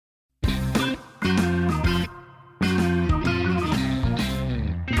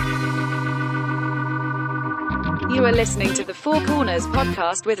You are listening to the Four Corners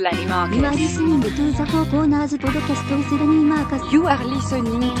podcast with Lenny Marcus. You are listening to the Four Corners podcast with Lenny Marcus. You are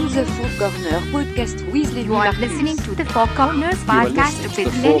listening to the Four Corners podcast with Lenny Marcus. You are listening to the Four Corners podcast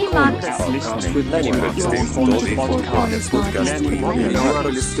with Lenny Marcus. You are listening to the Four Corners podcast with Lenny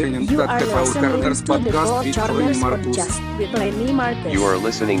Marcus. You are listening to the Four Corners podcast with Lenny Marcus. You are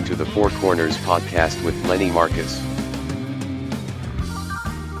listening to the Four Corners podcast with Lenny Marcus.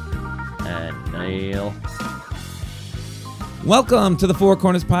 And Neil. Welcome to the Four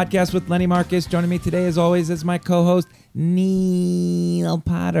Corners podcast with Lenny Marcus. Joining me today, as always, is my co-host, Neil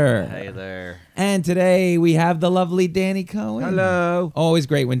Potter. Hey there. And today we have the lovely Danny Cohen. Hello. Always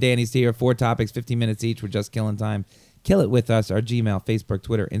great when Danny's here. 4 topics, 15 minutes each. We're just killing time. Kill it with us. Our Gmail, Facebook,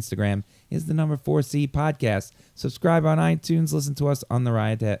 Twitter, Instagram is the number 4C podcast. Subscribe on iTunes. Listen to us on the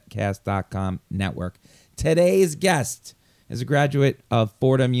riotcast.com network. Today's guest is a graduate of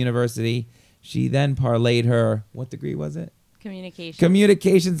Fordham University. She then parlayed her, what degree was it?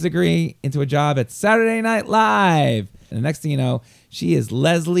 Communications degree into a job at Saturday Night Live. And the next thing you know, she is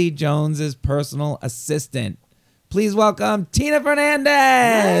Leslie Jones's personal assistant. Please welcome Tina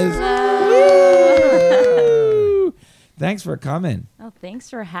Fernandez. Woo! Thanks for coming. Oh, thanks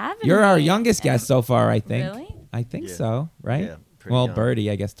for having me. You're our youngest guest so far, I think. Really? I think so, right? Yeah, pretty well, young. Birdie,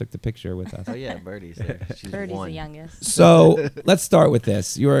 I guess, took the picture with us. Oh, yeah, Birdie's there. She's Birdie's one. the youngest. So let's start with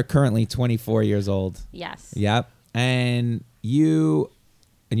this. You are currently 24 years old. Yes. Yep. And you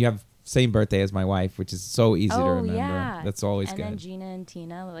have same birthday as my wife, which is so easy to remember. Yeah. That's always and good. And then Gina and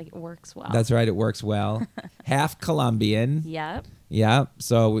Tina, like, it works well. That's right. It works well. Half Colombian. Yep. Yeah.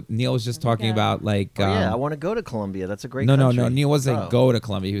 So Neil was just talking about like. I want to go to Colombia. That's a great No. country. Neil wasn't saying go to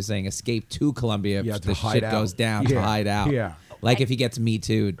Colombia. He was saying escape to Colombia if the shit goes down to hide out. Yeah. Like if he gets Me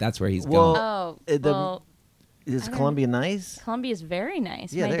Too, that's where he's Well, going. Well, Is Colombia nice? Colombia is very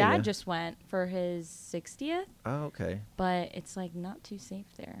nice. Yeah, My there you dad go. just went for his 60th, Oh, okay. but it's, like, not too safe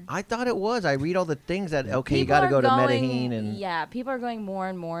there. I thought it was. I read all the things that, okay, you People got to are go to going- Medellin and... Yeah, people are going more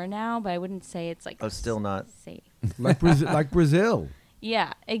and more now, but I wouldn't say it's, like, Oh, still not. safe. Like Brazil.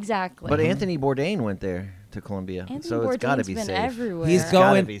 Yeah, exactly. But Anthony Bourdain went there to Colombia, Anthony so it's got to Bourdain's be been safe. everywhere. He's gotta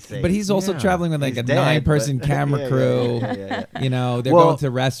going, be safe. but he's also Yeah. traveling with like He's a dead, 9-person but- camera Yeah, crew. yeah. You know, they're Well- going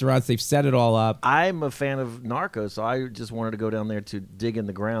to restaurants. They've set it all up. I'm a fan of Narcos, so I just wanted to go down there to dig in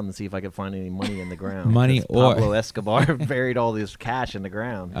the ground and see if I could find any money in the ground. Money 'Cause or- Pablo Escobar buried all this cash in the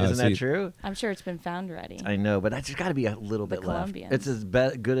ground. Oh, Isn't so that you- true? I'm sure it's been found already. I know, but I just got to be a little bit left. Colombians. It's as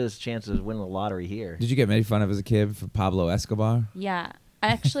good as chances of winning the lottery here. Did you get made fun of as a kid for Pablo Escobar? Yeah.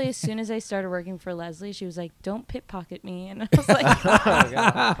 Actually, as soon as I started working for Leslie, she was like, "Don't pickpocket me," and I was like,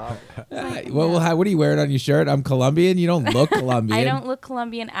 What do you wear it on your shirt? I'm Colombian. You don't look Colombian. "I don't look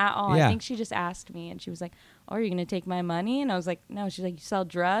Colombian at all." Yeah. I think she just asked me, and she was like, "Oh, are you gonna take my money?" And I was like, "No." She's like, "You sell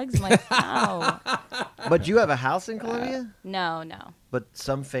drugs?" I'm like, "No, But you have a house in Colombia? no." But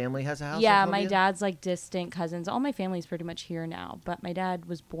some family has a house Yeah, in my Colombia? dad's like distant cousins. All my family's pretty much here now, but my dad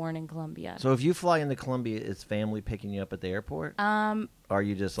was born in Colombia. So if you fly into Colombia, is family picking you up at the airport? Or are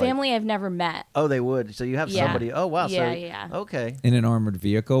you just like... family I've never met. Oh, they would. So you have Yeah. somebody... Oh, wow. Yeah, so, yeah. Okay. In an armored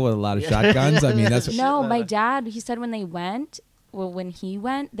vehicle with a lot of shotguns. I mean, that's No, my dad, he said when he went,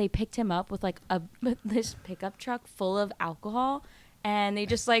 they picked him up with like this pickup truck full of alcohol, and they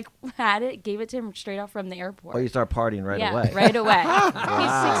just like gave it to him straight out from the airport. Oh, you start partying right yeah, away. right away.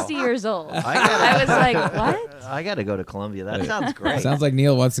 Wow. He's 60 years old. I was like, what? I got to go to Colombia. That sounds great. sounds like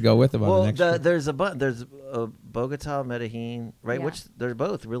Neil wants to go with him on Well, the next trip. there's Bogota, Medellin, right? Yeah. Which they're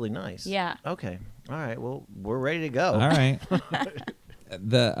both really nice. Yeah. Okay. All right. Well, we're ready to go. All right.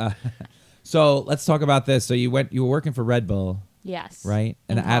 So let's talk about this. So you were working for Red Bull, Yes. right?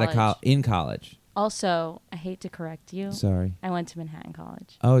 In college. In college. Also, I hate to correct you. Sorry. I went to Manhattan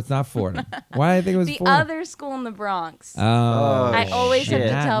College. Oh, it's not Fordham. Why? I think it was The Fordham. other school in the Bronx. Oh. I always have to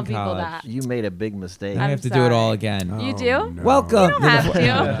shit. tell Manhattan people College. that. You made a big mistake. I I'm have to do it all sorry. again. You do? no. Welcome. You don't have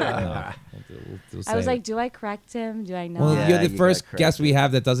to. We'll I was say like, it. do I correct him? Do I not? Well, Yeah, you're the you first gotta guest correct we it.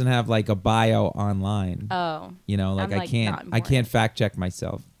 have that doesn't have like a bio online. Oh. You know, like I'm, I like, can't, not I can't important. fact check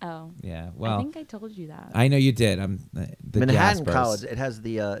myself. Oh. Yeah. I Well, think I told you that. I know you did. I'm the Manhattan Jaspers. College. It has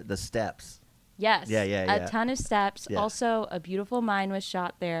the steps. Yes. Yeah, yeah. A ton of steps. Yeah. Also, a beautiful mine was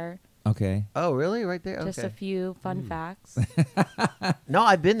shot there. Okay. Oh, really? Right there? Just a Okay. few fun facts. No,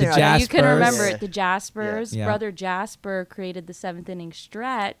 I've been The there. Jaspers. You can remember Yeah. it. The Jaspers. Yeah. Brother Jasper created the 7th inning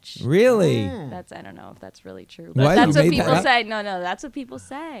stretch. Really? That's I don't know if that's really true. Why But you that's what made that people up? say. No, that's what people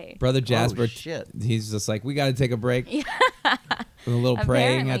say. Brother Jasper. shit. He's just like, we got to take a break. A little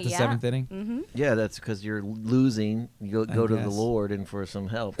praying at Apparently, the yeah. seventh inning. Mm-hmm. Yeah, that's because you're losing. You go to the guess. Lord and for some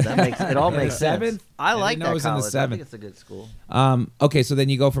help. That makes it all makes sense. Seventh? I I like didn't know that it was in the college. I seventh. think it's a good school. Okay, so then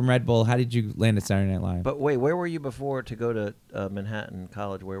you go from Red Bull. How did you land at Saturday Night Live? But wait, where were you before to go to Manhattan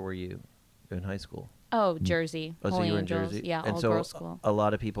College? Where were you in high school? Oh, Jersey. Oh, so Holy you were in Angels. Jersey? Yeah, and all so girls school. a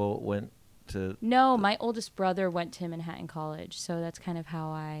lot of people went to. No, my oldest brother went to Manhattan College, so that's kind of how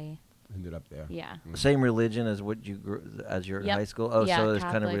I. Ended up there. Yeah. Same religion as what you grew as your Yep. high school. Oh, yeah, so it's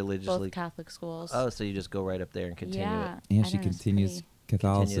Catholic, kind of religiously. both Catholic schools. Oh, so you just go right up there and continue yeah. it. Yeah, I she don't know, it's continues pretty-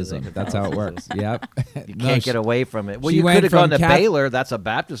 Catholicism. Continues That's how it works. Yep. You No, can't she- get away from it. Well, she you went could have gone from to Cath- Baylor. That's a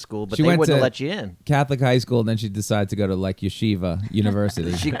Baptist school, but She they went wouldn't to- let you in. Catholic high school, and then she decided to go to like Yeshiva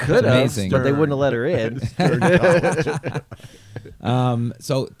University. She It's could have, amazing. but they wouldn't have let her in.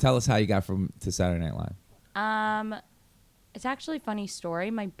 So tell us how you got from to Saturday Night Live. It's actually a funny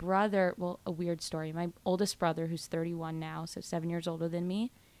story. My brother, well, a weird story. My oldest brother, who's 31 now, so 7 years older than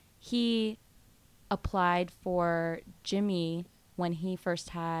me, he applied for Jimmy when he first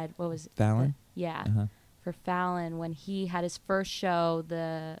had, what was it? Fallon? Yeah. Uh-huh. For Fallon, when he had his first show,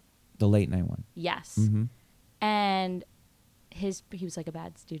 The late night one. Yes. Mm-hmm. And he was like a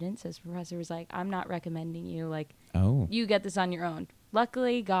bad student, so his professor was like, I'm not recommending you. Like, Oh, you get this on your own.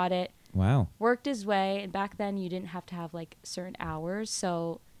 Luckily, got it. wow. Worked his way, and back then you didn't have to have like certain hours,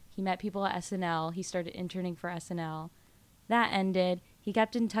 so he met people at SNL. He started interning for SNL. That ended. He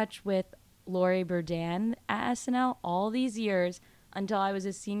kept in touch with Lori Burdan at SNL all these years until I was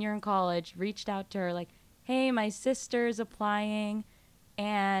a senior in college. Reached out to her like, hey, my sister's applying,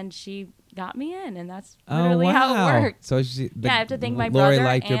 and she got me in, and that's literally how it worked. So Yeah, I have to thank my Lori brother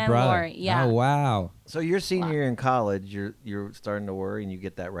liked your and brother. Lori, yeah. Oh wow. So your senior year in college, you're starting to worry, and you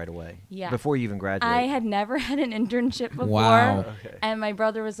get that right away. Yeah. Before you even graduate. I had never had an internship before. Wow. Okay. And my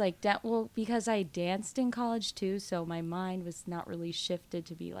brother was like, well, because I danced in college too, so my mind was not really shifted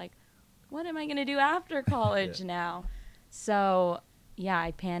to be like, what am I going to do after college now? So, yeah,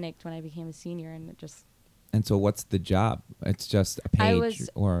 I panicked when I became a senior, and it just... And so what's the job? It's just a page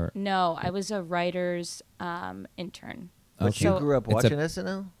or No, I was a writer's intern. But Okay. you So- grew up It's a- watching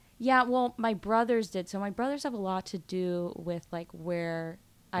SNL? Yeah, well, my brothers did. So my brothers have a lot to do with, like, where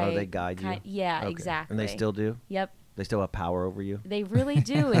I... They guide you? Yeah, Okay. exactly. And they still do? Yep. They still have power over you? They really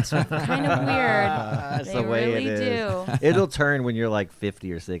do. It's kind of weird. That's They the way really it is. do. It'll turn when you're like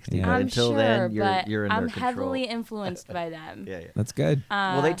 50 or 60, Yeah. but I'm until sure, then, but you're in I'm their control. heavily influenced by them. Yeah. that's good.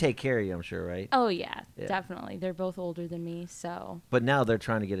 Well, they take care of you, I'm sure, right? Oh yeah, Yeah. definitely. They're both older than me, so. But now they're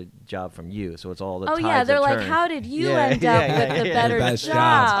trying to get a job from you, so it's all the Oh tides yeah, they're have like, turned. how did you Yeah, end yeah, up yeah, with the yeah. better The best job?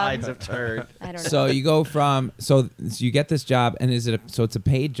 job. Tides have turned. I don't know. So you go from so you get this job, and is it so it's a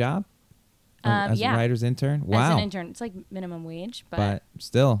paid job as yeah. a writer's intern? As Wow. an intern, it's like minimum wage, but, But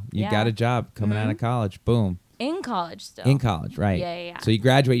still, you Yeah. got a job coming out of college. Boom. in college still. In college, right? Yeah, yeah, yeah. So you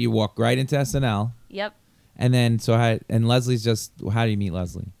graduate, you walk right into SNL, Yep. and then and Leslie's just how do you meet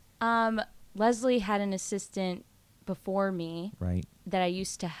Leslie? Leslie had an assistant before me Right. that I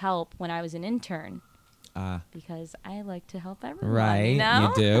used to help when I was an intern Ah, because I like to help everyone. right. You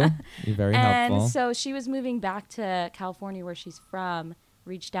know? do. You're very And helpful. so she was moving back to California where she's from,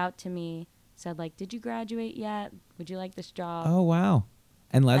 reached out to me, said like, did you graduate yet? Would you like this job? Oh wow.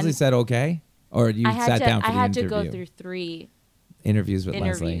 And Leslie And- said okay, or you I had sat to, down for I the had interview. to go through 3 interviews with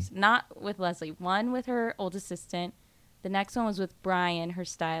interviews. Leslie. Not with Leslie. One with her old assistant. The next one was with Brian, her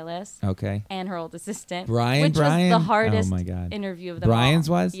stylist, Okay. and her old assistant. Brian, which was Brian? the Oh, hardest my God. interview of them Brian's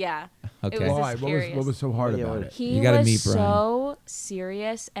all. was? Yeah. Okay. It was Why? just What was curious. so hard Yeah, about what- it? He You gotta was meet Brian. so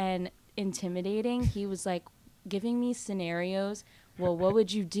serious and intimidating. He was like giving me scenarios. Well, what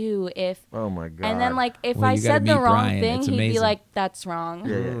would you do if? Oh, my God. And then like if Well, I you gotta said the meet wrong Brian. thing, It's he'd be amazing. like, "That's wrong."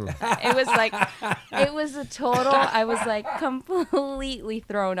 Yeah. It was like, it was a total. I was like completely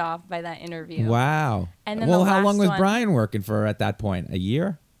thrown off by that interview. Wow. And then well, the how long last was one- Brian working for at that point? A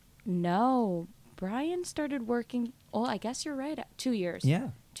year? No, Brian started working. Oh, I guess you're right. 2 years.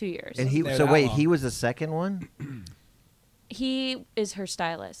 2 years. And he, There so that wait, long. he was the second one? He is her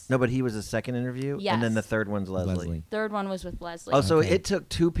stylist. No, but he was the second interview? And then Yes. the third one's Leslie. Leslie. Third one was with Leslie. Oh, so Okay. it took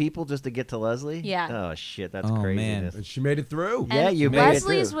 2 people just to get to Leslie? Yeah. Oh, shit, that's Oh, man. craziness. And she made it through. Yeah, And you made it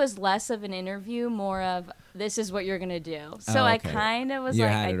Leslie's through. was less of an interview, more of this is what you're gonna do. So Oh, I okay. kind of was You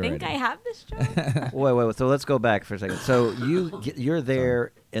like, had I it think already. I have this job. Wait. So let's go back for a second. So you're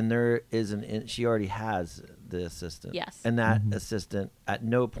there, and there is she already has the assistant. Yes. And that assistant, at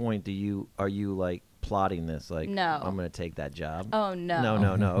no point are you like plotting this? Like, No. I'm going to take that job. Oh no.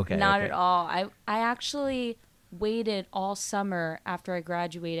 No. Okay. Not okay. at all. I actually waited all summer after I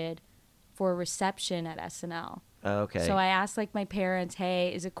graduated for a reception at SNL. Okay. So I asked like my parents,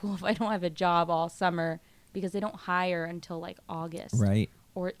 hey, is it cool if I don't have a job all summer because they don't hire until like August. Right.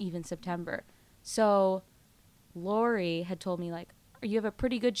 Or even September. So Lori had told me, like, you have a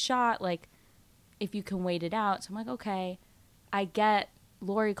pretty good shot, like, if you can wait it out. So I'm like, okay.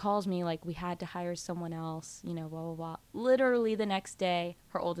 Lori calls me, like, we had to hire someone else, you know, blah, blah, blah. Literally the next day,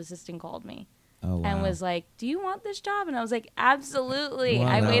 her old assistant called me. Oh, wow. And was like, do you want this job? And I was like, absolutely. Wow,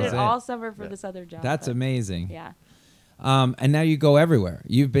 I that waited was it. all summer for this other job. That's but, amazing. Yeah. And now you go everywhere.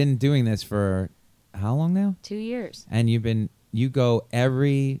 You've been doing this for how long now? 2 years. And you go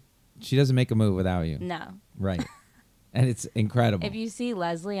she doesn't make a move without you. No. Right. And it's incredible. If you see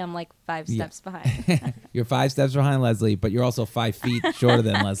Leslie, I'm like 5 Yeah. steps behind. You're 5 steps behind Leslie, but you're also 5 feet shorter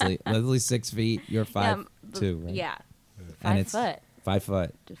than Leslie. Leslie's 6 feet. You're 5'2", right? Yeah. And 5 it's foot. 5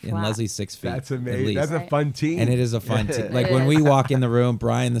 foot. Just And flat. Leslie's 6 feet. That's at amazing. least. That's a fun team. And it is a fun team. Like It when is. we walk in the room,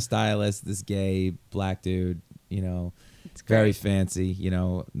 Brian, the stylist, this gay black dude, you know, It's very great. fancy, you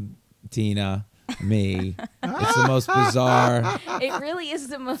know, Tina, me. It's the most bizarre It really is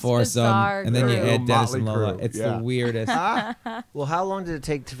the most foursome. bizarre And then you group. add Dennis and Motley Lola. crew. It's Yeah. the weirdest. Well, how long did it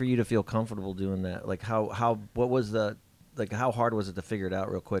take for you to feel comfortable doing that? Like what was the like how hard was it to figure it out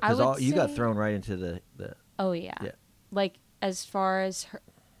real quick? I Because would you got say- thrown right into the Oh, yeah. Yeah. Like, as far as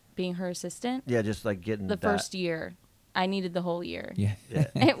being her assistant, just like getting the that. first year, I needed the whole year. Yeah. Yeah.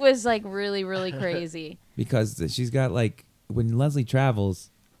 It was, like, really, really crazy. Because she's got like when Leslie travels,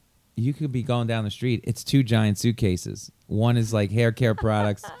 you could be going down the street. It's 2 giant suitcases. One is like hair care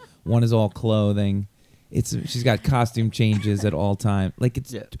products. One is all clothing. She's got costume changes at all time. Like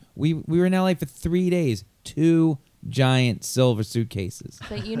it's Yeah. we were in LA for 3 days. 2 giant silver suitcases.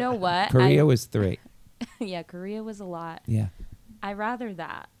 But you know what? Korea was 3. Yeah, Korea was a lot. Yeah. I rather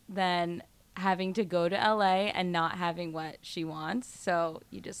that than having to go to LA and not having what she wants. So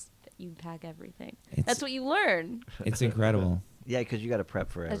you pack everything. That's what you learn. It's incredible. Yeah, because you got to prep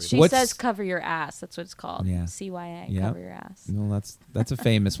for As everything. she What's- says, cover your ass. That's what it's called. Yeah. CYA, Yeah. cover your ass. Well, that's a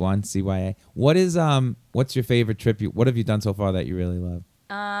famous one, CYA. What's your favorite trip? What have you done so far that you really love?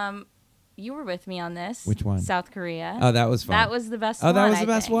 You were with me on this. Which one? South Korea. Oh, that was fun. That was the best Oh, one. that was I the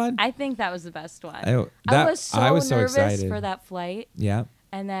best think. one? I think that was the best one. I I was so nervous excited for that flight. Yeah.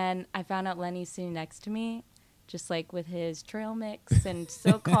 And then I found out Lenny's sitting next to me, just like with his trail mix and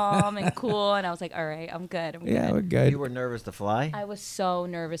so calm and cool. And I was like, all right, I'm good. I'm Yeah, good. we're good. You were nervous to fly? I was so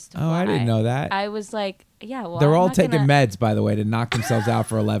nervous to Oh, fly. I didn't know that. I was like, yeah, well, They're I'm all not taking gonna- meds, by the way, to knock themselves out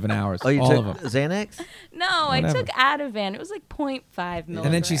for 11 hours. Oh, you all took of them. Xanax? No, I Whatever. took Ativan. It was like 0.5 milligrams.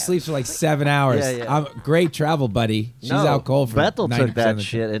 And then she sleeps for like 7 hours. Yeah, yeah. Great travel, buddy. She's out cold for Bethel 90% took of that the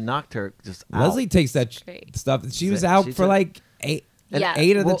shit and knocked her just out. Leslie takes that Great. stuff. She was She out for took- like 8 Yeah.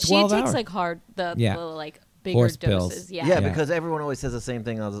 8 of the Well, 12 she takes hours. like the Yeah. like bigger Horse doses. pills. Yeah. Yeah, Yeah. because everyone always says the same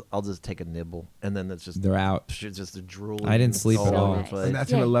thing. I'll just take a nibble, and then it's just They're out. just a drool. I didn't sleep at all. over the place. And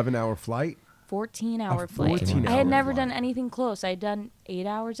that's Yeah. an 11-hour flight? 14-hour A flight. 14-hour I had never flight. done anything close. I had done 8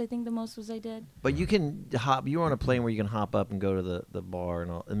 hours. I think the most was I did. But you can hop. You were on a plane where you can hop up and go to the bar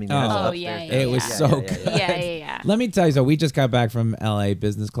and all. I mean, Oh. that's Oh, upstairs yeah, stuff. yeah, It was yeah. so yeah, good. yeah. Yeah, yeah, yeah. Let me tell you, so we just got back from LA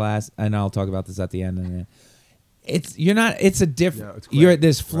business class, and I'll talk about this at the end. And it's a different. No, it's great.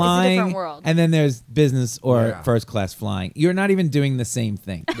 There's flying, different world. and then there's business or Yeah. first class flying. You're not even doing the same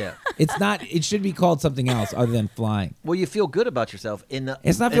thing. Yeah. It's not. It should be called something else other than flying. Well, you feel good about yourself in the.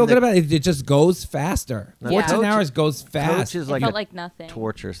 It's not in feel the good about it. It just goes faster. No, 14 coach- hours goes fast. Coach is It like felt a like nothing.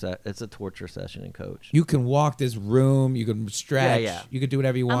 torture set. It's a torture session in coach. You can walk this room. You can stretch. Yeah. You can do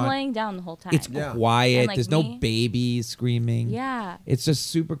whatever you I'm want. laying down the whole time. It's Yeah. quiet. And, like, There's no me- babies screaming. Yeah. It's just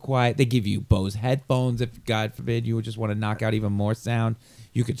super quiet. They give you Bose headphones if, God forbid, you would just want to knock out even more sound.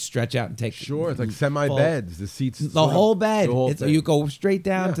 You could stretch out and take Sure, it's like full- semi-beds. The seats. The whole bed. The whole It's, thing. you go straight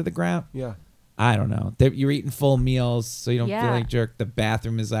down Yeah. to the ground. Yeah. I don't know. You're eating full meals, so you don't feel Yeah. like jerk. The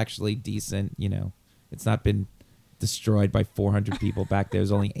bathroom is actually decent. You know, it's not been destroyed by 400 people back there.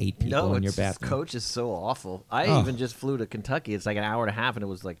 There's only 8 people No, in your it's bathroom. coach is so awful. I Oh. even just flew to Kentucky. It's like an hour and a half, and it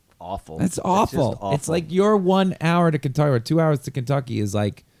was like awful. That's It's just awful. awful. It's like your 1 hour to Kentucky or 2 hours to Kentucky is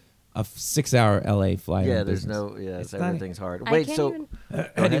like a 6-hour LA flight. yeah. in There's business. no yeah. It's So not- everything's hard. I Wait, can't so even-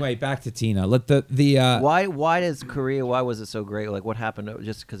 Anyway, back to Tina. Let the why does Korea? Why was it so great? Like what happened?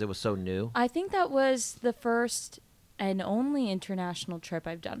 Just because it was so new? I think that was the first and only international trip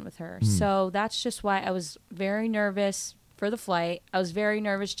I've done with her. Hmm. So that's just why I was very nervous for the flight. I was very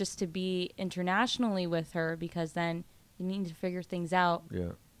nervous just to be internationally with her because then you need to figure things out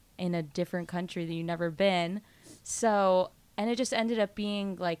Yeah. in a different country that you've never been. So, and it just ended up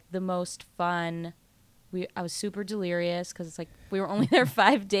being like the most fun. I was super delirious because it's like we were only there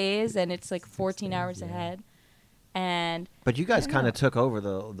 5 days and it's like 14 hours ahead. And But you guys I don't kind know. of took over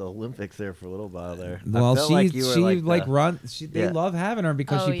the Olympics there for a little while there. I Well, felt she like you were they Yeah. love having her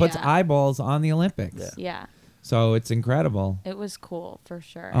because Oh, she puts yeah. eyeballs on the Olympics. Yeah. yeah, So it's incredible. it was cool for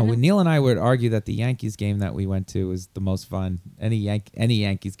sure. Oh, And well, Neil and I would argue that the Yankees game that we went to was the most fun. Any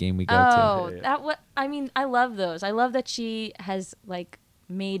Yankees game we go oh, to. that what I mean. I love those. I love that she has like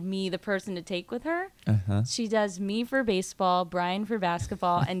made me the person to take with her. Uh-huh. She does me for baseball, Brian for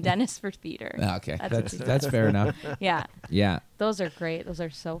basketball, and Dennis for theater. Okay, That's what that's she that's does. fair enough. Yeah, Yeah. those are great. Those are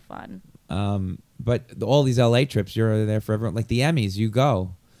so fun. But all these LA trips, you're there for everyone. Like the Emmys, you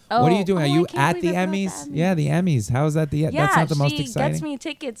go. What are you doing? Oh, Are you I can't at the believe I forgot Emmys? the Yeah, the Emmys. How is that the? Yeah, that's not the most she exciting. gets me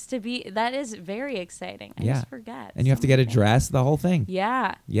tickets to be. That is very exciting. I Yeah. just forget. And you have to So get a many things. dress, the whole thing.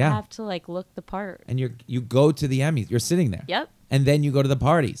 Yeah. Yeah. I have to like look the part. And you go to the Emmys. You're sitting there. Yep. And then you go to the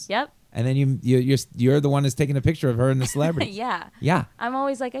parties. Yep. And then you're the one that's taking a picture of her and the celebrity. Yeah. Yeah. I'm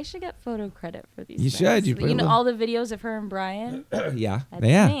always like, I should get photo credit for these. You things. should. You put a You know, little- all the videos of her and Brian. Yeah. That's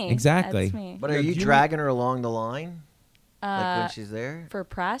yeah. me. Exactly. That's me. But are Yeah, you do you- dragging her along the line? Like when she's there? For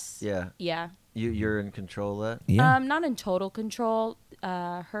press. Yeah. Yeah. You're in control of that? Yeah. Not in total control.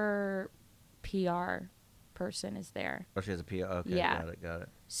 Her PR person is there. Oh, she has a PR. Okay, Yeah. got it.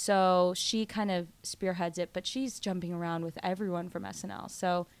 So she kind of spearheads it, but she's jumping around with everyone from SNL.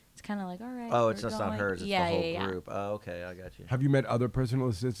 So it's kind of like, all right. Oh, we're it's just not going. hers. It's yeah, the whole yeah, yeah. group. Oh, okay, I got you. Have you met other personal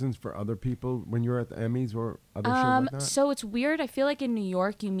assistants for other people when you're at the Emmys or other shit like that? So it's weird. I feel like in New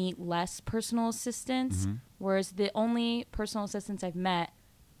York you meet less personal assistants, whereas the only personal assistants I've met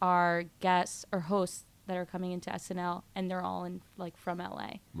are guests or hosts that are coming into SNL, and they're all in like from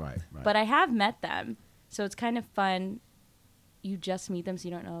LA. Right. But I have met them, so it's kind of fun. You just meet them, so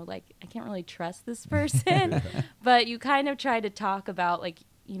you don't know. Like, I can't really trust this person, but you kind of try to talk about like,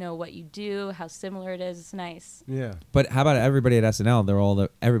 you know, what you do, how similar it is. It's nice. Yeah. But how about everybody at SNL?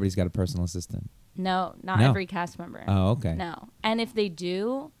 Everybody's got a personal assistant. No, not No. every cast member. Oh, okay. No, and if they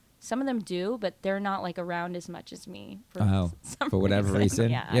do, some of them do, but they're not like around as much as me. Oh, some for whatever reason.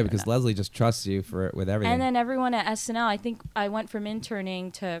 Yeah, I don't because know. Leslie just trusts you with everything. And then everyone at SNL, I think I went from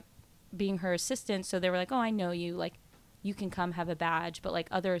interning to being her assistant, so they were like, "Oh, I know you. Like, you can come have a badge," but like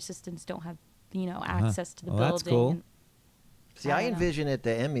other assistants don't have, you know, access to the Well, building. that's cool. And See, I I don't know. envision at the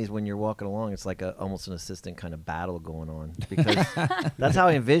Emmys when you're walking along, it's like almost an assistant kind of battle going on because that's how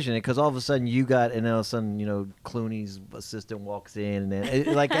I envision it. Because all of a sudden you got, and then all of a sudden Clooney's assistant walks in, and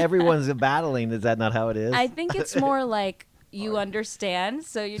then like everyone's battling. Is that not how it is? I think it's more like you understand,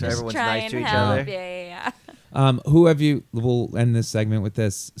 so you So just everyone's try nice and to each help. other? Yeah. Who have you? We'll end this segment with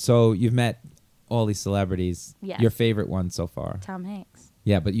this. So you've met all these celebrities. Yes. Your favorite one so far? Tom Hanks.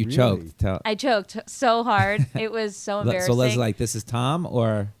 Yeah, but you Really? choked. I choked so hard. It was so embarrassing. So Leslie's like, this is Tom,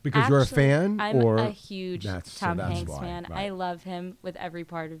 or Because you're a Actually, fan, I'm or a huge That's- so Tom that's Hanks why, fan. right. I love him with every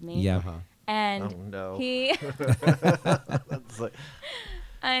part of me. yeah. Uh-huh. And Oh, no. he It's like-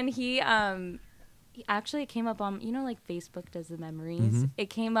 and he actually it came up on, you know, like Facebook does the memories. Mm-hmm. It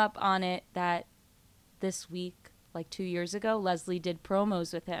came up on it that this week, like 2 years ago, Leslie did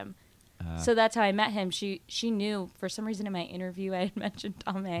promos with him. So that's how I met him. She knew, for some reason in my interview I had mentioned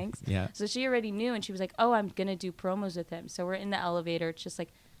Tom Hanks. Yeah. So she already knew, and she was like, "Oh, I'm gonna do promos with him." So we're in the elevator. It's just like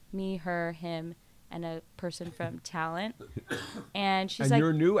me, her, him, and a person from talent. And she's and like,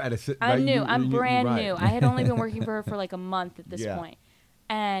 you're new at a. I'm new. I'm brand right. new. I had only been working for her for like a month at this Yeah. point.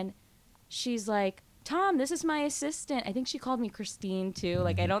 And she's like, "Tom, this is my assistant." I think she called me Christine too.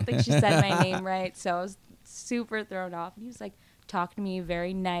 Like, I don't think she said my name right. So I was super thrown off. And he was like, talking to me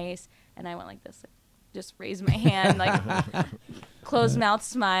very nice. And I went like this, like, just raised my hand, like closed mouth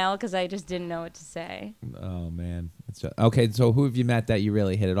smile, because I just didn't know what to say. Oh man. Okay, so who have you met that you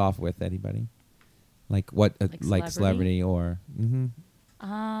really hit it off with? Anybody? Like what? Like celebrity or?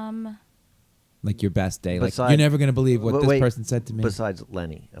 Like your best day. Like you're never gonna believe what this person said to me. Besides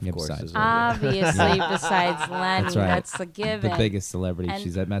Lenny, of course. besides is Lenny. Obviously, besides Lenny, That's right. that's a given. The biggest celebrity And-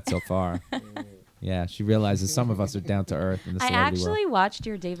 she's met so far. Yeah, she realizes some of us are down to earth in the I celebrity actually world. watched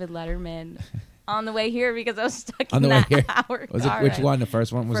your David Letterman on the way here because I was stuck On in the way that here, hour. was it car which ride. one? The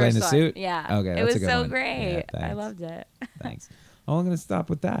first one was I in a First suit? one, yeah. Okay, It that's was a good so one. great. Yeah, I thanks. loved it. Thanks. Oh, I'm gonna stop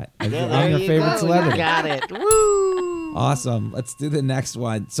with that. Yeah, I'm there your you favorite go. celebrity. You got it. Woo! Awesome. Let's do the next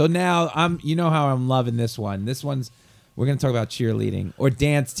one. So now you know how I'm loving this one. This one's we're gonna talk about cheerleading or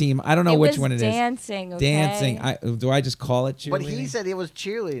dance team. I don't know which one it is. Dancing. Okay? Dancing. Do I just call it cheerleading? But he said it was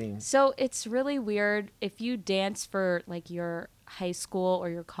cheerleading. So it's really weird if you dance for like your high school or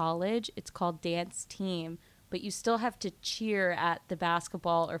your college. It's called dance team, but you still have to cheer at the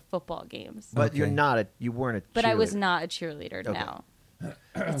basketball or football games. But Okay. you weren't a But I was cheerleader. not a cheerleader. Okay. No.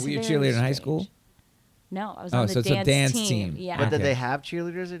 Were you a cheerleader in high school? No, I was Oh, on so the it's a dance team. team. Yeah. But did Okay. they have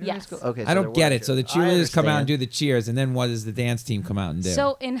cheerleaders in high Yes. school? Okay, I don't get it. So the cheerleaders come out and do the. the cheers, and then what does the dance team come out and do?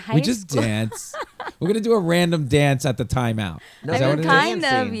 So in high we just school, dance. We're gonna do a random dance at the timeout. No, Is they're that what it is? kind of,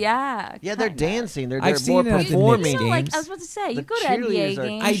 dancing. yeah. Yeah, they're kind of. dancing. They're I've more seen it at the Knicks performing. You know, like games. I was about to say, The you go to NBA cheerleaders are-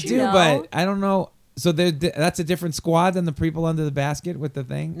 games. I you do, know. but I don't know. So that's a different squad than the people under the basket with the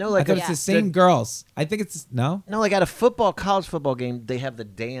thing. No, like I thought a- it's the Yeah. same girls. I think it's no. No, like at a college football game, they have the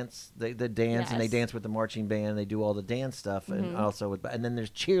dance, the dance, and they Yes. dance with the marching band. They do all the dance stuff, and also and then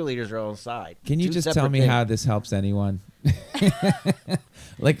there's cheerleaders are on side. Can you Two just tell separate me things. how this helps anyone?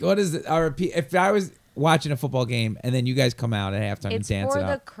 Like, what is it? If I was watching a football game and then you guys come out at halftime and It's dance for it the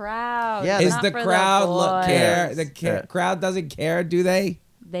up, crowd. Yeah, is not the for crowd boys. care? The Yeah. crowd doesn't care, do they?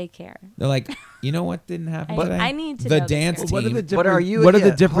 They care. They're like, you know what didn't happen I- today? I need to the know they dance care. team. What are the But are different? you- What are yeah,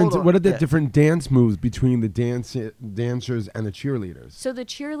 the different? hold on, What are the yeah. different dance moves between the dancers and the cheerleaders? So the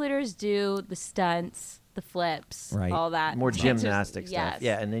cheerleaders do the stunts, the flips, Right. all that. More Dancers- gymnastic stuff? yes.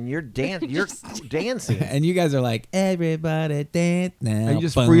 Yeah, and then you're dancing. And you guys are like, everybody dance now. And you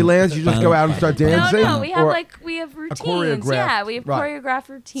just Bum, freelance? You just bum, go out and start bum, dancing? No, we have Or we have routines. choreographed- Yeah, we have right. choreographed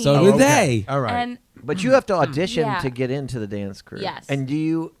routines. So Oh, do okay. they. All right. And But you have to audition Yeah. to get into the dance crew. Yes. And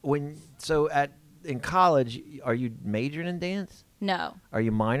in college, are you majoring in dance? no, Are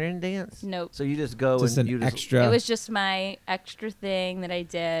you minoring in dance? Nope. So you just go Just and an you just extra. it was just my extra thing that I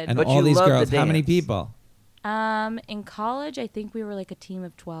did. and But all you these love the girls. How many dance. people? In college, I think we were like a team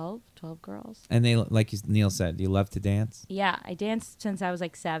of 12 girls. And they, like Neil said, you love to dance. Yeah, I danced since I was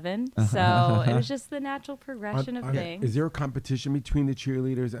like 7, so it was just the natural progression of things. Is there a competition between the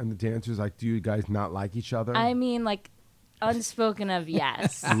cheerleaders and the dancers? Like, do you guys not like each other? I mean, like, unspoken of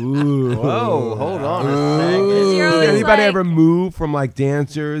yes. Ooh. Whoa, hold on a Ooh. second. You're Did always anybody like- ever move from like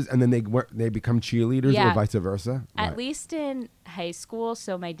dancers and then they become cheerleaders Yeah. or vice versa? At Right. least in high school,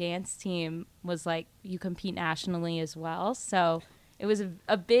 so my dance team was like, you compete nationally as well. So it was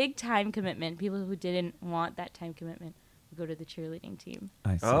a big time commitment. People who didn't want that time commitment would go to the cheerleading team.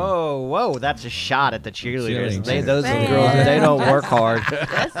 I see. Oh, whoa, that's a shot at the cheerleaders. Cheerleading. Those are the Man. girls, they don't work hard.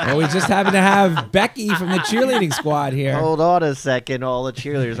 Well, we just happen to have Becky from the cheerleading squad here. Hold on a second. All the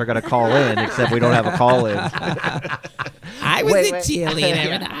cheerleaders are going to call in, except we don't have a call in. I was Wait, a wait. cheerleader.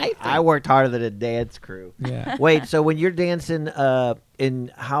 and I worked harder than a dance crew. Yeah. Wait, so when you're dancing,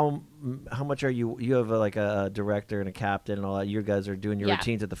 in how much are you? You have like a director and a captain and all that. You guys are doing your Yeah.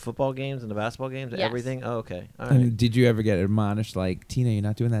 routines at the football games and the basketball games, Yes. everything. Oh, okay, all right. And did you ever get admonished like, Tina, you're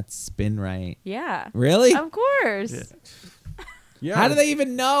not doing that spin right? Yeah. Really? Of course. Yeah. How do they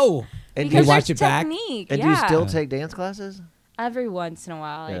even know? And Because watch there's it back? technique. And yeah. do you still take dance classes? Every once in a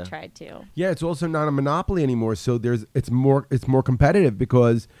while, Yeah. I tried to. Yeah, it's also not a monopoly anymore. So it's more competitive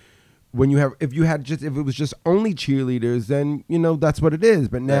because when if it was just only cheerleaders, then that's what it is.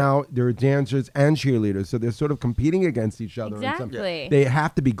 But now there are dancers and cheerleaders, so they're sort of competing against each other. in some- Exactly. They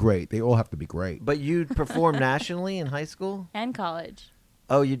have to be great. They all have to be great. But you performed nationally in high school? And college.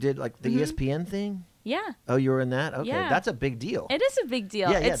 Oh, you did like the ESPN thing? Yeah. Oh, you were in that? Okay, Yeah. that's a big deal. It is a big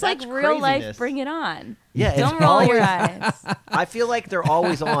deal. Yeah, It's like that's real craziness. life, bring it on. Yeah, Don't it's roll your always- eyes. I feel like they're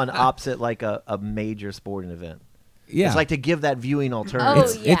always on opposite like a major sporting event. Yeah. It's like to give that viewing Oh,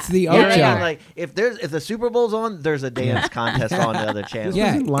 alternative. yeah. it's the You know what I Ocho. they mean? are. Like if the Super Bowl's on, there's a dance contest on the other channel. This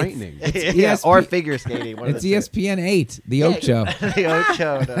Yeah, was enlightening. Yeah, ESP or figure skating. One of It's the two. ESPN 8, the Ocho. The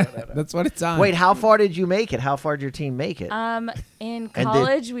Ocho. No. That's what it's on. Wait, how far did you make it? How far did your team make it? In did-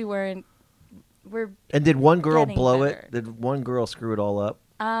 college, we're And did one girl getting blow better. it? Did one girl screw it all up?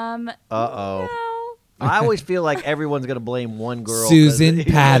 Uh-oh. Uh-oh. No. I always feel like everyone's gonna blame one girl. Susan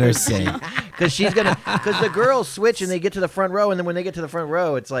Patterson. Because the girls switch and they get to the front row, and then when they get to the front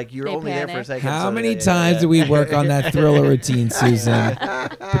row, it's like you're They only there for a panic. second. How so many yeah, times yeah. do we work on that Thriller routine, Susan?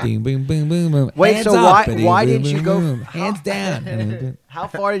 Boom, boom, boom, boom, boom. Wait, Hands so up, why boom, didn't you boom, go- boom. Hands down. How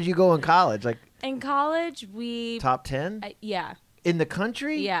far did you go in college? Like In college, we top 10 yeah, in the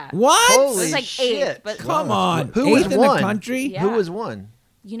country? yeah. What? It Holy was like shit! 8th, but Come on. Who was Eighth in one? the country? Yeah. Who was one?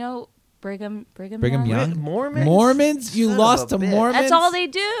 you know, Brigham Brigham Young. Young? Mormons? Mormons? You Son of lost a to bitch. Mormons? That's all they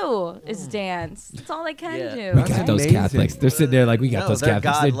do is dance. That's all they can Yeah. do. We That's got those amazing. Catholics. They're sitting there like, we got No, those their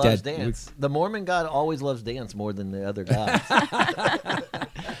Catholics. God They're loves dead. dance. The Mormon God always loves dance more than the other gods.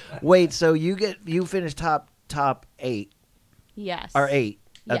 Wait, so you finished top 8 Yes. or 8?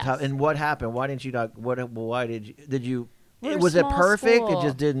 Yes. And what happened? Why didn't you not? Why did you? We're a Was it small perfect? school. It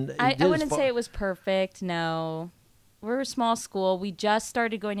just didn't. I wouldn't say it was perfect. No, we're a small school. We just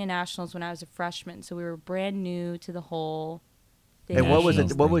started going to nationals when I was a freshman, so we were brand new to the whole thing. And what was it?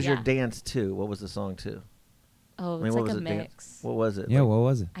 Nationals What thing. was your Yeah. dance too? What was the song too? Oh, I mean, it's what like was a the dance? mix. What was it? Yeah, Like- what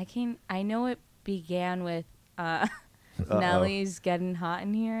was it? I know it began with Nelly's Getting Hot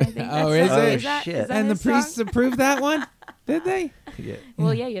in Here. I think. Oh, that's is the- it? Is that, Shit. is that And the his song? priests approved that one? Did they? Yeah.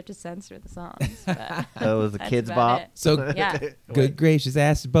 Well, yeah, you have to censor the songs. But That was a that's kids' about bop. it. So Yeah. good gracious,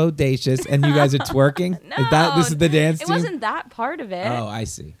 ass bodacious, and you guys are twerking? No, This is the dance It team? wasn't that part of it. Oh, I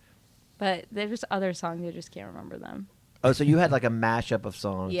see. But there's other songs, I just can't remember them. Oh, so you had like a mashup of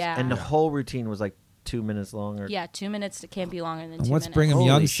songs. Yeah. And the whole routine was like 2 minutes long? Or... Yeah, 2 minutes. It can't be longer than 2 And minutes. what's Brigham Holy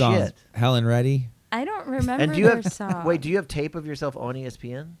Young songs? shit. Helen Reddy? I don't remember And do you their have songs. wait? Do you have tape of yourself on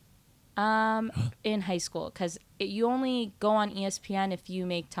ESPN? In high school, because you only go on ESPN if you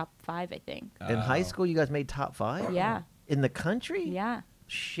make top 5, I think. In high school, you guys made top 5. Yeah. In the country? Yeah.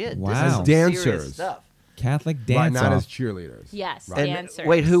 Shit. Wow. This is some Dancers. serious stuff. Catholic Right, dance not off. as cheerleaders. Yes, And dancers.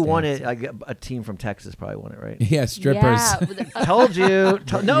 wait, who won it? Dancers. A team from Texas probably won it, right? Yeah, strippers. Yeah, with the- Told you.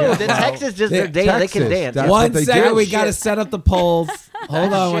 No, Yeah. then Wow. Texas just They- they can Texas, dance. that's One what they second, do. we Shit. got to set up the polls.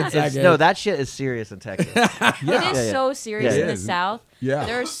 Hold on one Shit is- second. No, that shit is serious in Texas. It is Yeah. so serious Yeah, in it the is. South. Yeah.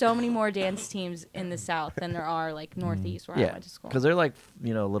 There are so many more dance teams in the South than there are like Northeast where I Yeah, went to school. because they're like a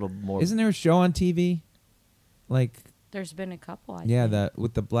little more. Isn't there a show on TV? Like, There's been a couple. I yeah, think.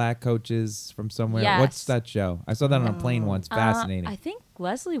 with the black coaches from somewhere. Yes. What's that show? I saw that on a plane once. Fascinating. I think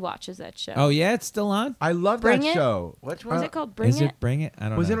Leslie watches that show. Oh, yeah, it's still on? I love Bring that It? show. Which Was one? it called Bring Is It? it Bring It? I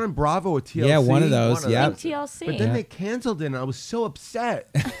don't Was know. it on Bravo or TLC? Yeah, one of those. One of Yeah. I think TLC. But then Yeah. they canceled it, and I was so upset.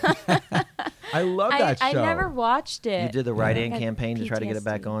 I love I that show. I never watched it. You did the write-in I got campaign to try to get it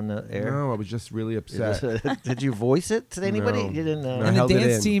back PTSD. on the air. No, I was just really upset. Did you voice it to anybody? No. You didn't know. No. I And the held it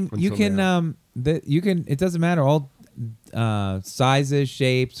dance in team, you until can, now. it doesn't matter, all sizes,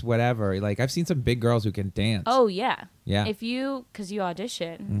 shapes, whatever. Like, I've seen some big girls who can dance. Oh yeah. Yeah. Because you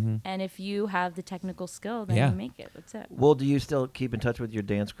audition, and if you have the technical skill, then Yeah. you make it. That's it. Well, do you still keep in touch with your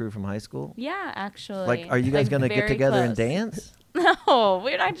dance crew from high school? Yeah, actually. Like, are you guys gonna get very together and close. dance? No,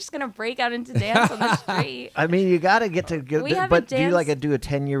 we're not just gonna break out into dance on the street. I mean, you gotta get to. We haven't But do you like danced- do a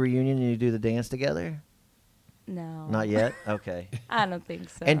 10-year reunion and you do the dance together? No, Not yet. Okay. I don't think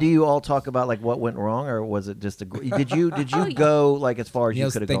so. And do you all talk about like what went wrong, or was it just a? Did you Oh, yeah. go like as far as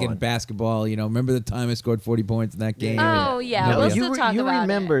Neil's you could have thinking gone? basketball, remember the time I scored 40 points in that game? Oh yeah, No, we'll you still talk you about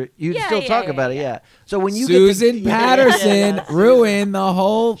remember? it. You Yeah, still yeah, talk yeah, about it, yeah. yeah. So when you Susan get to, Patterson Yeah. ruined the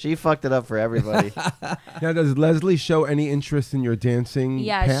whole. She fucked it up for everybody. Now, does Leslie show any interest in your dancing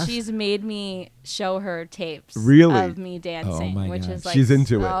Yeah, past? she's made me show her tapes Really? of me dancing, my which God. is like She's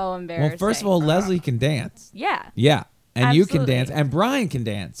into it. so embarrassing. Well, first of all, Leslie can dance. yeah. Yeah. And you can Absolutely. dance. And Brian can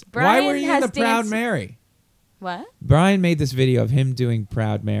dance. Why Brian were you in has the Proud danced- Mary? What? Brian made this video of him doing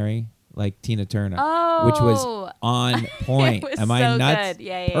Proud Mary, like Tina Turner, which was Oh. on point. It was Am I so nuts? good.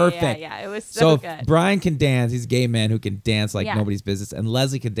 Yeah, Perfect. Yeah. It was So so if good. Brian can dance, he's a gay man who can dance like Yeah. nobody's business, and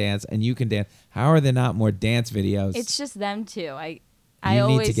Leslie can dance, and you can dance. How are there not more dance videos? It's just them two. I You need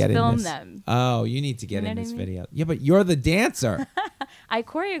always to get in film this. them. Oh, you need to get You know in what I this mean? video. Yeah, but you're the dancer. I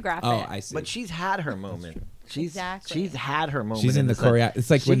choreograph Oh, it. I see. But she's had her moment. Exactly. She's had her moment. She's in the the sense- choreo. It's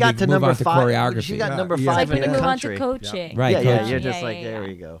like she when got you to move number on to 5. choreography. She got Yeah, number yeah. It's 5 like when in you the move on country. to coaching. Right, Yeah, yeah. coaching. You're just Yeah, like, yeah, there yeah.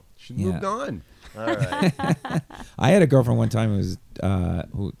 we go. She Yeah. moved on. All right. I had a girlfriend one time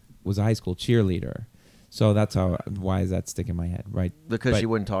who was a high school cheerleader. So that's why is that stick in my head, right? Because But she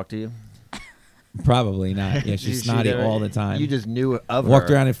wouldn't talk to you. Probably not. Yeah, she's She snotty never- all the time. You just knew of walked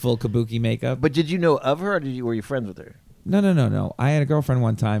her. around in full kabuki makeup. But did you know of her, or were you friends with her? No. I had a girlfriend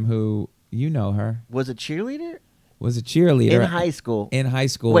one time who, you know her, Was a cheerleader was a cheerleader in high school? In high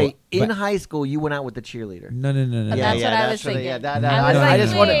school. Wait, in but- high school, you went out with the cheerleader. No. That's what I was thinking. Yeah, I was I like,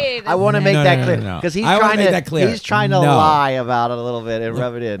 just want to. wait, I want to make No, that no, clear no, no. because he's I wanna trying make to. that clear. He's trying to No. lie about it a little bit and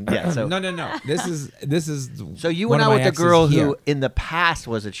rub it in. Yeah. So No. This is. So you one went of out my with a exes girl here. who, in the past,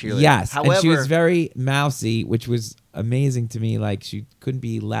 was a cheerleader. Yes, However, and she was very mousy, which was amazing to me. Like, she couldn't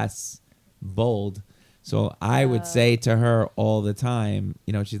be less bold. So I would say to her all the time,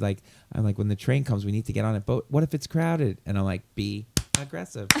 she's like, I'm like, when the train comes, we need to get on it. But what if it's crowded? And I'm like, be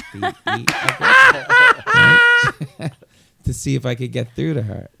aggressive. Be aggressive. Right? To see if I could get through to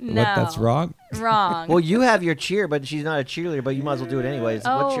her. What, that's No. wrong? Wrong. well, you have your cheer, but she's not a cheerleader. But you might as well do it anyways.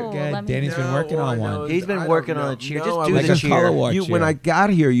 What's your? Oh, Good. let me- Danny's been working on one. He's been working on a cheer. Just do Like the a cheer. color war You, cheer. when I got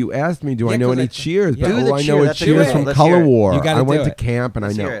here, you asked me, do I Yeah, know 'cause any I- cheers? yeah. But Do the all I cheer, know is that's a cheers good from one. Let's Color hear it. War. You gotta I went do to it. camp, and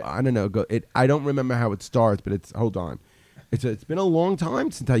Let's I hear know. it. I don't know. I don't remember how it starts, but hold on. It's been a long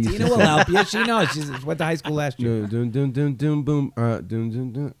time since I used Tina to will say. help you. She knows. She went to high school last year. Dun, dun, dun, dun, boom. Dun,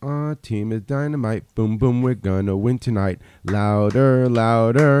 dun, dun. Our team is dynamite. Boom, boom. We're gonna win tonight. Louder,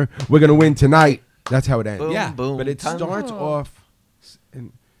 louder. We're gonna win tonight. That's how it ends. Boom, Yeah, boom. But it tongue. starts Oh. off.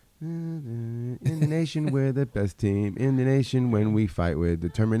 And In the nation, we're the best team. In the nation, when we fight with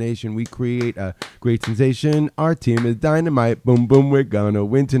determination, we create a great sensation. Our team is dynamite. Boom, boom, we're gonna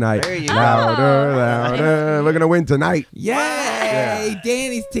win tonight. There you go. Louder, louder. We're gonna win tonight. Yay!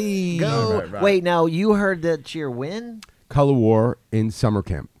 Danny's team. Go. Right. Wait, now you heard that cheer win? Color war in summer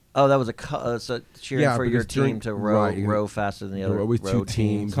camp. Oh, that was so cheering Yeah, for your because during- team to row right, row faster than the other. were always row two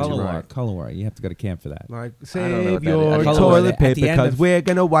teams. Color war. Right. Color war. You have to go to camp for that. Like, I don't know save what that your is. Color war, toilet at the paper end because of- we're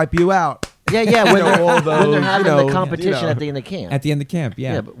gonna wipe you out. Yeah, yeah. When, know, all when they're those, having you know, the competition you know. at the end of camp. At the end of camp,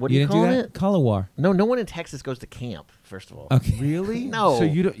 yeah. Yeah, but what are you didn't calling do that? it? Color war. No one in Texas goes to camp. First of all, Okay. Really? No. So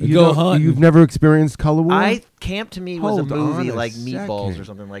you don't. Go You don't, hunting. You've never experienced color war? camp to me was Hold a on movie a like Meatballs second. or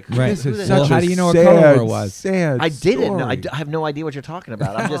something like. Right. This Who is the such Well, hell- how a do you know what sad, color war was? Sad I didn't know. story. I have no idea what you're talking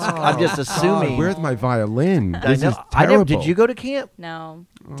about. I'm just God, assuming. where's my violin? I This know. is I never. terrible. Did you go to camp? No.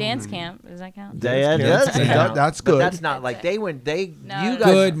 Dance camp. Does that count? Yeah, That's that's good. count. That's But good. that's not like they went. They No, you no.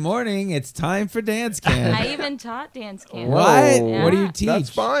 guys. Good morning. It's time for dance camp. I even taught dance camp. Whoa. What? Yeah. What do you teach? That's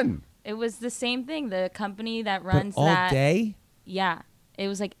fun. It was the same thing. The company that But runs all that. day? Yeah. It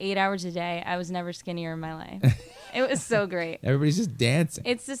was like 8 hours a day. I was never skinnier in my life. It was so great. Everybody's just dancing.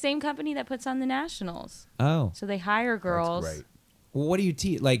 It's the same company that puts on the nationals. Oh. So they hire girls. That's great. Well, what do you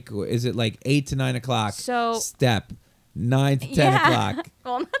teach? Like, is it like 8 to 9 o'clock? So- Step. 9 to 10 Yeah. o'clock.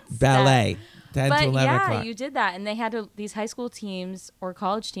 Well, not Ballet. 10 But to 11 yeah, o'clock. you did that, and they had to. These high school teams or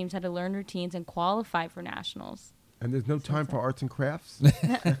college teams had to learn routines and qualify for nationals. And there's no time for arts and crafts? They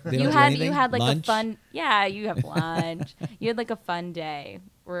don't You do had anything? like Lunch? a fun. Yeah, you have lunch. You had like a fun day.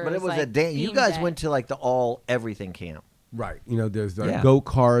 Where But it was like a day. You theme guys day. went to like the all everything camp. Right. You know, there's Yeah.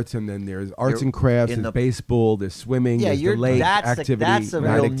 go-karts, and then there's arts You're and crafts, in there's the- baseball, there's swimming, Yeah, there's you're the lake that's activity, that's a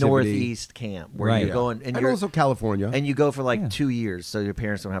night real activity. northeast camp where Right. you're Yeah. going And you're also California. and you go for like Yeah. 2 years, so your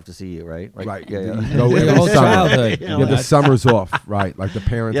parents don't have to see you, right? Like, right. Yeah, You yeah. go Your every whole summer. childhood. You You know, have the that's- summers off, right? Like the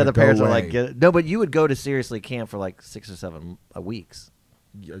parents. Yeah, the that go parents are away. like, no, but you would go to seriously camp for like 6 or 7 weeks.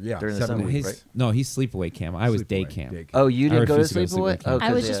 yeah, during the 7 summer. weeks. right? No, he's sleepaway camp. I was day Sleepaway, camp. day camp. Oh, you I didn't go to refuse to go to sleepaway? sleepaway camp.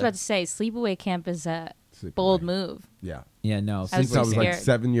 I was just yeah. about to say, sleepaway camp is a Sleepaway. bold move. Yeah. Yeah, no. I was Since I was sleepaway like scared.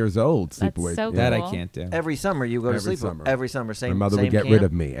 7 years old, That's sleepaway. so yeah. That I cool. can't do. Every summer you go to Every sleep. summer. Every summer, same. My mother same would get camp? rid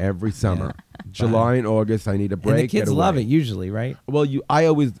of me every summer. July and August, I need a break. And the kids get love away. it usually, right? Well, I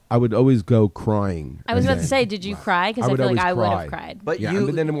would always go crying. I was and about to then- say, did you cry? Because I I would feel like always I would cry. have cried. But Yeah, you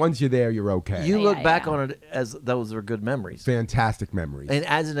but then once you're there, you're okay. you look Yeah, back yeah. on it as those were good memories. Fantastic memories. And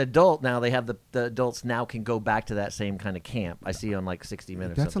as an adult now, they have the adults now can go back to that same kind of camp. I see on like 60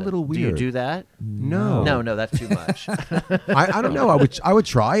 Minutes. That's a something. little Do you weird. do that? no, No, that's too much. I don't know. I would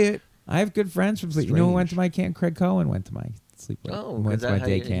try it. I have good friends from sleep. You know who went to my camp? Craig Cohen went to my sleepaway. Oh, went is to that my how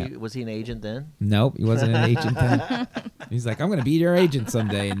day you- camp. was he an agent then? Nope, he wasn't an agent then. He's like, I'm going to be your agent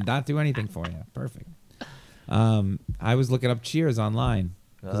someday and not do anything for you. Perfect. I was looking up Cheers online.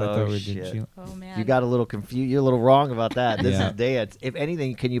 'cause I Oh, thought we did shit. Cheers. Oh man. You got a little confused. You're a little wrong about that. This Yeah. is dance. If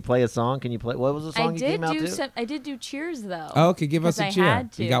anything, can you play a song? Can you play? What was the I song you did came out do to? some. I did do Cheers though. Oh, okay, give us 'Cause a I cheer.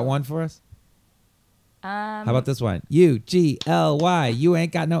 had to. You got one for us? How How about this one? UGLY. You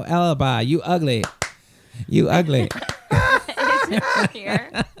ain't got no alibi. You ugly. You ugly.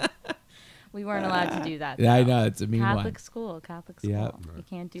 Here. We weren't allowed to do that. Yeah, I though. know. It's a mean Catholic one. school. Catholic school. Yep. You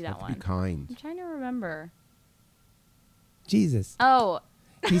can't do Have that to be one. kind. I'm trying to remember. Jesus. Oh,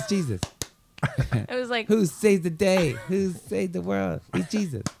 He's Jesus. it was like Who saved the day? Who saved the world? He's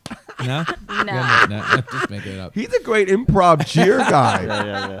Jesus. No? no. No, I'm just making it up. He's a great improv cheer guy.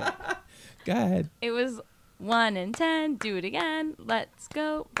 yeah. Go ahead. It was 1 and 10. Do it again. Let's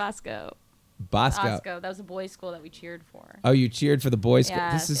go, Bosco. Bosco. Bosco. That was a boys' school that we cheered for. Oh, you cheered for the boys' school?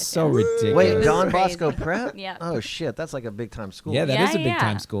 Yes, This is yes, so yes. ridiculous. Wait, It was Don crazy. Bosco Prep? Yeah. Oh shit, that's like a big time school. Yeah, that is Yeah, a big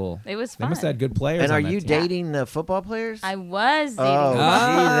time yeah. school. It was They fun. must have had good players. And are on that you team. dating the football players? I was dating. Oh,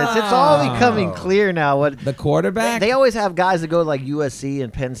 one. Jesus. It's all becoming clear now. What the quarterback? they always have guys that go to like USC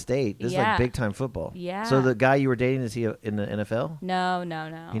and Penn State. This is Yeah. like big time football. Yeah. So the guy you were dating, is he in the NFL? No.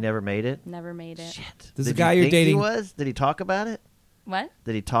 He never made it? Never made it. Shit. This Did guy you you're think dating- He was? Did he talk about it? What?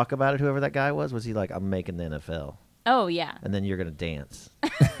 Did he talk about it, whoever that guy was? Was he like, I'm making the NFL? Oh yeah. And then you're going to dance.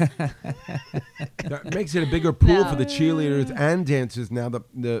 That makes it a bigger pool No. for the cheerleaders and dancers. Now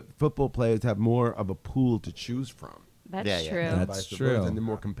the football players have more of a pool to choose from. That's Yeah, yeah. true. That's Vice versa, true. And they're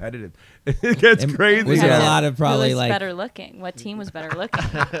more competitive. It gets And crazy. was there a Yeah. lot of probably Who was like better looking? What team was better looking?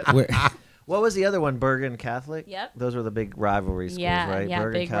 where- What was the other one? Bergen Catholic? Yep. Those were the big rivalry schools, Yeah, right? yeah,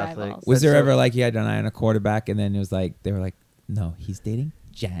 Bergen big Catholic. rivals. was That's there so- ever like you had an eye on a quarterback and then it was like they were like, no, he's dating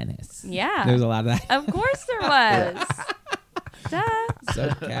Janice. Yeah. There was a lot of that. Of course there was. Duh. So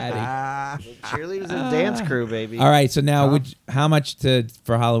catty. Cheerleaders and dance crew, baby. All right, so now how much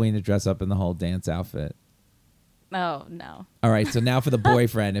for Halloween to dress up in the whole dance outfit? Oh, no. All right, so now for the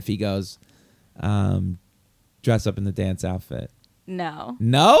boyfriend, if he goes, dress up in the dance outfit. No.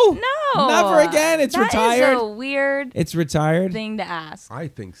 No? No. Never again. It's retired. That is a weird It's retired. thing to ask. I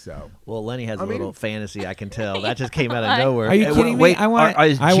think so. Well, Lenny has a mean- little fantasy. I can tell. That just came out of nowhere. Are you kidding me? Wait, I want.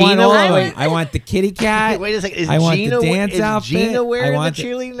 is I want Gina all of wearing- it. I want the kitty cat. Wait a second. Is I want Gina, the dance is outfit. Gina wearing I want the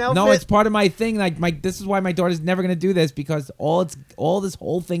cheerleading outfit? No, it's part of my thing. Like this is why my daughter's never gonna do this because all this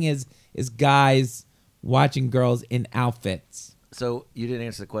whole thing is guys watching girls in outfits. So you didn't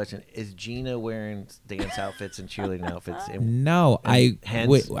answer the question. Is Gina wearing dance outfits and cheerleading outfits? No, And I hence-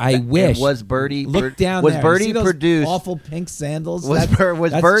 wish. And was Birdie Look down was there. Birdie See those produced? awful pink sandals? Was, that's,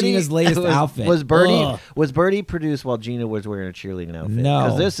 was that's Birdie Gina's latest outfit. Was Birdie Ugh. produced while Gina was wearing a cheerleading outfit?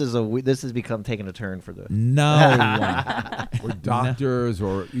 No. Because this has become taking a turn for the. No. Or doctors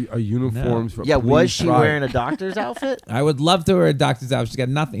or uniforms for Yeah, police. was she Right. wearing a doctor's outfit? I would love to wear a doctor's outfit. She's got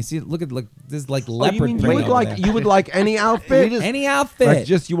nothing. See, look, this like Oh, leopard you mean print you would over like there. you would like any outfit? Any outfit. Like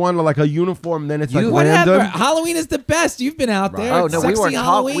just you want like a uniform, then it's like Whatever. random. Halloween is the best. You've been out there. Oh, It's no, we sexy weren't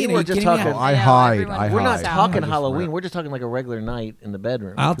Halloween. we Are were you just kidding me? talking- I know, hide. everyone I goes We're not hide. out. talking I just Halloween. wear- We're just talking like a regular night in the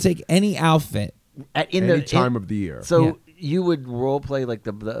bedroom. I'll take any outfit. Any time of the year. So Yeah. you would role play like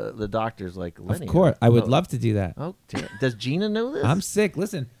the doctors, like Lenny. Of course. I would Oh. love to do that. Oh, damn. Does Gina know this? I'm sick.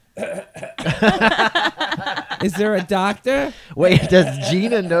 Listen. Is there a doctor? Wait, does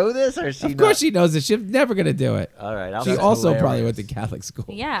Gina know this, or is she? Of course she knows it. She's never going to do it. All right. She that's also hilarious. probably went to Catholic school.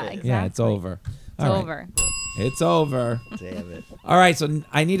 Yeah, exactly. Yeah, it's over. It's All right. over. It's over. Damn it. All right, so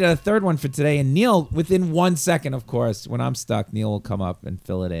I needed a third one for today. And Neil, within 1 second, of course, when I'm stuck, Neil will come up and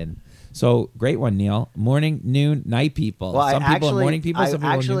fill it in. So great one, Neil. Morning, noon, night people. Well, Some people are morning people. I Some people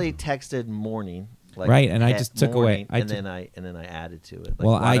are actually noon. texted morning. Like Right, and I at just took morning, away- and then I added to it. Like,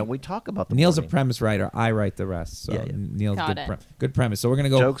 Well, why don't we talk about the Neil's a morning? premise writer. I write the rest. So Yeah, yeah. Neil's Got good, it. good premise. So we're gonna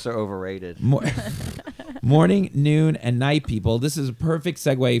go Jokes are overrated. morning, noon, and night people. This is a perfect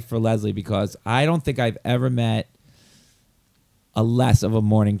segue for Leslie because I don't think I've ever met a less of a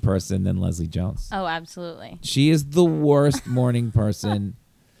morning person than Leslie Jones. Oh, absolutely. She is the worst morning person.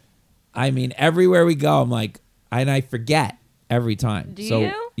 I mean, everywhere we go, I'm like, and I forget every time. Do so,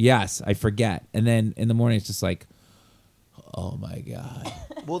 you? Yes, I forget. And then in the morning, it's just like, oh my God,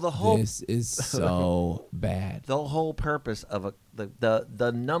 Well, the whole this is so bad. the whole purpose of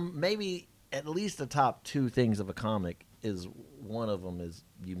maybe at least the top two things of a comic is one of them is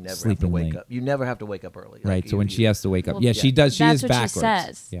you never have to Sleeping wake late. up. You never have to wake up early. Right. Like, So when she has to wake up, Well, yeah, she does. She That's is what backwards. she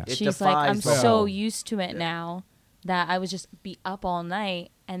says. Yeah. It She's like, I'm defies the so whole- used to it now that I would just be up all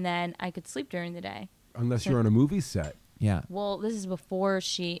night and then I could sleep during the day. Unless you're on a movie set. Yeah. Well, this is before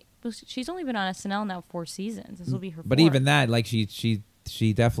she's only been on SNL now 4 seasons. This will be her But fourth. even that, like she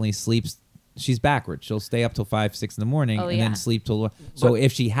definitely sleeps. She's backwards. She'll stay up till 5, 6 in the morning Oh, and yeah. then sleep till. So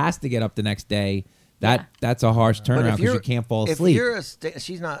if she has to get up the next day, that's a harsh But turnaround if because you can't fall asleep. If you're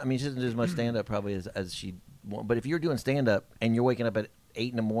she's not. I mean, she doesn't do as much stand up probably as she. But if you're doing stand up and you're waking up at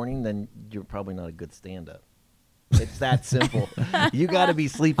 8 in the morning, then you're probably not a good stand up. It's that simple. You got to be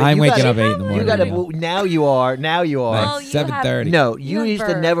sleeping. I'm You waking gotta- up 8 in the morning. You got Neil. to. Now you are. Now you are. Well, Like you have- 7:30. No, you You used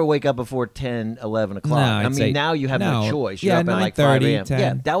to have never wake up before 10, 11 o'clock. No, I I'd mean, say- now you have no no. choice. You're Yeah, up at like 5 9:30, a.m. 10.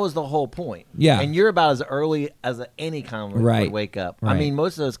 Yeah, that was the whole point. Yeah. And you're about as early as any comic Right. would wake up. I Right. mean,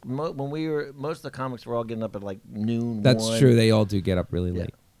 most of those, most of the comics were all getting up at like noon. That's 1. true. They all do get up really late.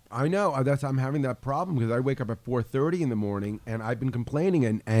 I know. I'm having that problem because I wake up at 4:30 in the morning, and I've been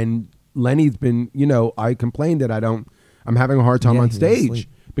complaining, and Lenny's been, I complained that I'm having a hard time Yeah, on he's stage asleep.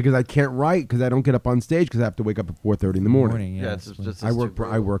 because I can't write because I don't get up on stage because I have to wake up at 4:30 in the morning. Yeah, it's it's just. I it's work. too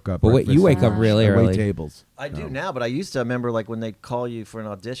I work up. But wait, you breakfast. wake up really I wait early. tables. I do now, but I used to remember like when they call you for an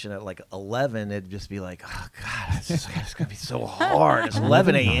audition at like 11, it'd just be like, oh god, it's gonna be so hard. It's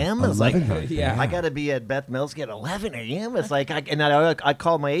 11 a.m. It's like, 11? Yeah. I gotta be at Beth Mills at 11 a.m. It's like, I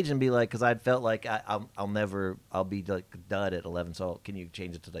called my agent and be like, because I'd felt like I'll be like dud at 11. So can you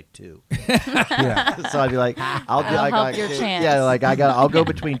change it to like 2? Yeah. So I'd be like, I'll help your chance. Yeah, like I'll go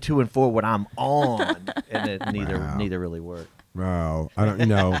between 2 and 4 when I'm on, and it neither really worked. Wow. I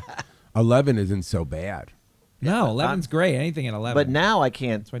don't. 11 isn't so bad. No, 11's great. Anything at 11. But now I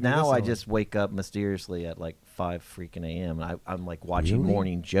can't. That's when you Now listen I to just wake up mysteriously at like 5 freaking a.m. I'm like watching Really?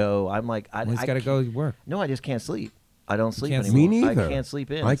 Morning Joe. I'm like, I Well, he's got to go work. No, I just can't sleep. I don't sleep can't anymore. sleep? Me neither. I can't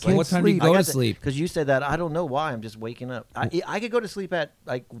sleep in. I It's can't What time do you sleep. go to sleep? Because you said that. I don't know why. I'm just waking up. I could go to sleep at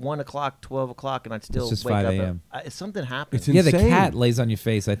like 1 o'clock, 12 o'clock, and I'd still just wake 5 up. a.m.. Something happens. It's Yeah, the insane. cat lays on your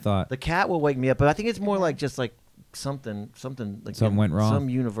face, I thought. The cat will wake me up, but I think it's more like just like something like Something went wrong. Some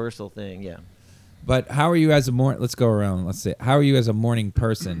universal thing. Yeah. But how are you as a morning? Let's go around. Let's see. How are you as a morning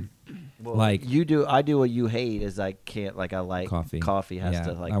person? Well, like you do, I do what you hate. Is I can't like I like coffee. Coffee has Yeah,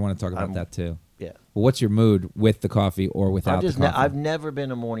 to like. I want to talk about that too. Yeah. Well, what's your mood with the coffee or without the coffee? I've never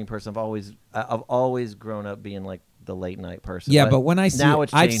been a morning person. I've always grown up being like the late night person. Yeah, but when I see now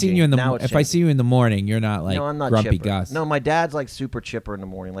it's I've seen you in the if I see you in the morning, you're not like no, I'm not grumpy chipper. Gus. No, my dad's like super chipper in the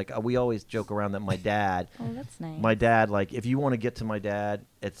morning. Like we always joke around that my dad. Oh, that's nice. My dad, like, if you want to get to my dad,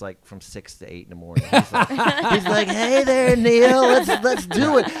 it's like from 6 to 8 in the morning. He's like, hey there, Neil, let's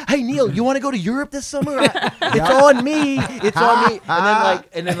do it. Hey, Neil, you want to go to Europe this summer? It's on me. It's on me.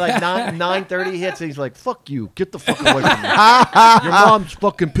 And then like 9:30 hits, and he's like, fuck you, get the fuck away from me. Your mom's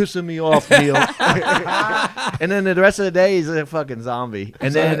fucking pissing me off, Neil. And then the rest of the day, he's a fucking zombie.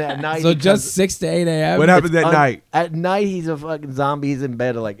 And then at night, So just 6 to 8 a.m. What happens at night? At night, he's a fucking zombie. He's in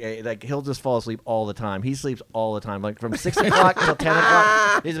bed at like he'll just fall asleep all the time. He sleeps all the time, like from 6 o'clock till 10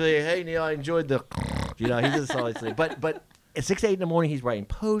 o'clock. He's like, hey Neil, I enjoyed the, he just always sleep. But at 6 8 in the morning, he's writing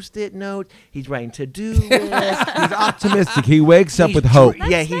post-it notes. He's writing to-do lists. He's optimistic. He wakes up with hope. That's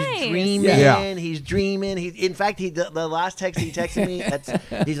Yeah, he's nice. dreaming. Yeah. He's dreaming. In fact, the last text he texted me,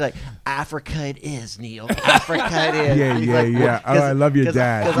 he's like, Africa it is, Neil. Africa it is. Yeah, He's yeah, like, yeah. Oh, I love your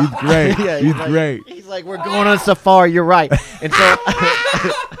dad. 'cause He's great. Yeah, He's like, great. He's like, we're going on safari. You're right. And so,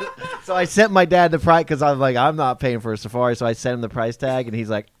 so I sent my dad the price because I was like, I'm not paying for a safari. So I sent him the price tag, and he's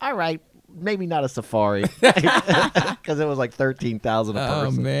like, all right, maybe not a safari, because it was like 13,000 a Oh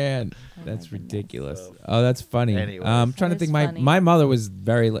person. man, that's ridiculous. Oh, that's funny. Anyways. I'm trying to That think. is My funny. my mother was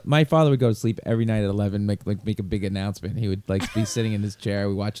my father would go to sleep every night at 11, make a big announcement. He would like be sitting in his chair,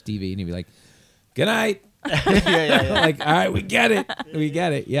 we watch TV, and he'd be like, "Good night." yeah. Like, all right, we get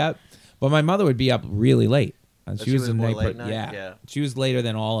it. Yep. But my mother would be up really late. she was a more night late night? Yeah. Yeah. She was later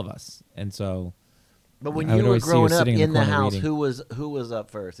than all of us, and so But when I would you were always see her growing up sitting in the in the corner house, reading. who was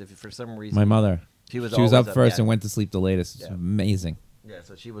up first? If for some reason my mother. she was She was always up first yeah. and went to sleep the latest. It's Yeah. amazing. Yeah,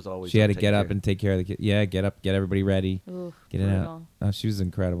 so she was always. She had to taking get up care. and take care of the kid. Yeah, get up, get everybody ready, Ooh, get it out. brutal. Oh, she was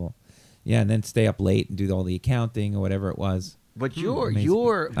incredible. Yeah, and then stay up late and do all the accounting or whatever it was. But Amazing.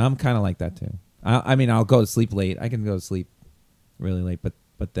 you're I'm kind of like that too. I mean, I'll go to sleep late. I can go to sleep really late, but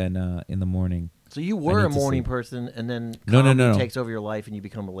then in the morning. so you were I a need to morning sleep. person, and then No, comedy takes over your life, and you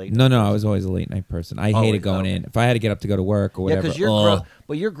become a late. No, night no, I person. was always a late night person. I Always, hated going okay. in. If I had to get up to go to work or Yeah, whatever.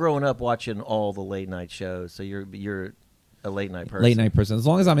 because you're growing up watching all the late night shows, so you're a late night person. late night person. As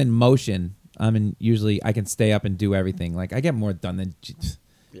long as I'm in motion, usually I can stay up and do everything. Like I get more done than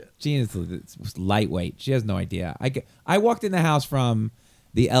Yeah. Gene is lightweight. She has no idea. I walked in the house from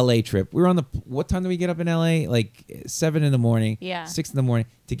the LA trip. We were on what time did we get up in LA? Like 7 in the morning. Yeah. 6 in the morning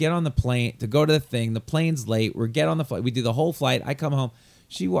to get on the plane, to go to the thing. The plane's late. We get on the flight. We do the whole flight. I come home.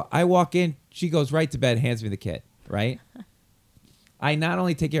 I walk in. She goes right to bed, hands me the kid, right? I not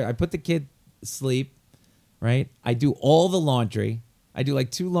only take care, I put the kid to sleep, right? I do all the laundry. I do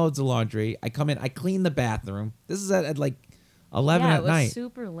like 2 loads of laundry. I come in, I clean the bathroom. This is at like 11 Yeah, at it was night.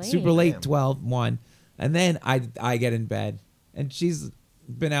 super late. Super late, Damn. 12, 1. And then I get in bed. And she's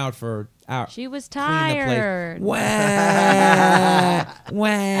been out for hours. She was Clean the place. tired. Wah,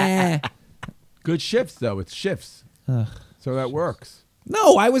 wah. Good shifts, though. It's shifts. Ugh. So that works.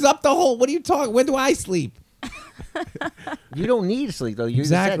 No, I was up the whole. What are you talking? When do I sleep? You don't need sleep though. You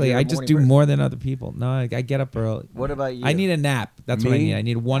Exactly. Said I just do more than other people. No, I get up early. What about you? I need a nap. That's what I Me? need. I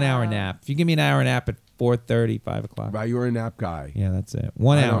need a 1 hour nap. If you give me an hour nap at 4:30, 5 o'clock. Right, you're a nap guy. Yeah, that's it.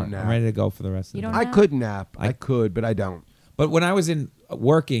 1 I hour. don't nap. I'm ready to go for the rest of You the don't day. I nap? could nap. I I could, but I don't. But when I was in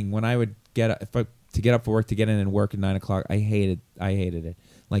working, when I would get up, to get up for work, to get in and work at 9 o'clock, I hated it.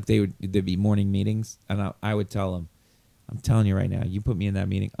 Like there'd be morning meetings, and I would tell them, I'm telling you right now, you put me in that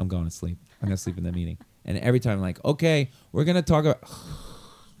meeting, I'm going to sleep. I'm going to sleep in that meeting. And every time I'm like, okay, we're going to talk about...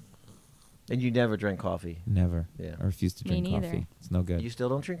 And you never drink coffee. Never. Yeah. I refuse to Me drink neither. coffee. It's no good. You still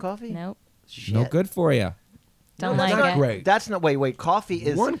don't drink coffee? Nope. Shit. No good for you. Don't that's like not it. great. That's not. Wait. Coffee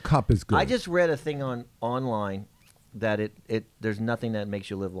is. One cup is good. I just read a thing online that there's nothing that makes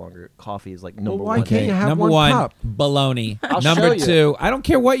you live longer. Coffee is like number why one. can't you have Number one one, cup? baloney. I'll Number show you. 2, I don't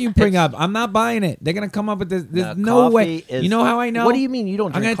care what you bring up. I'm not buying it. They're going to come up with this. There's no way. Coffee is- You know how I know? What do you mean you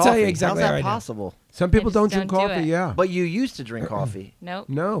don't I'm drink gonna tell you coffee? exactly How's how that I know. possible? Some people just don't drink don't do coffee, it. yeah. But you used to drink coffee. Nope.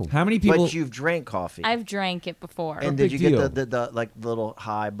 No. How many people... But you've drank coffee. I've drank it before. and big did you deal. get the like little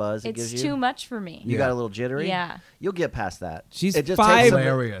high buzz it It's gives you? too much for me. You Yeah. got a little jittery? Yeah. You'll get past that. She's it just 5. takes some-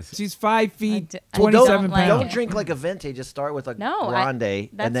 Hilarious. She's 5 feet, I 27 don't like pounds. it. Don't drink like a venti. Just start with a No, grande.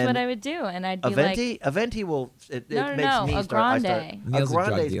 That's and then what I would do, and I'd a be like, venti. A venti will. It No, makes no, me a start. I start- grande. Neil's a drug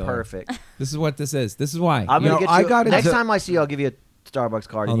grande's dealer. perfect. This is what this is. This is why. I'm You gonna know, get I you. got Next into- time I see you, I'll give you a Starbucks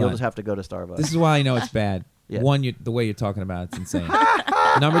card, and Hold you'll on. just have to go to Starbucks. This is why I know it's bad. Yeah. One, the way you're talking about it's insane.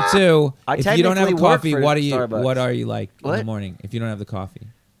 Number 2, I if you don't have a technically work coffee, for what are you? Starbucks. What are you like in the What? morning if you don't have the coffee?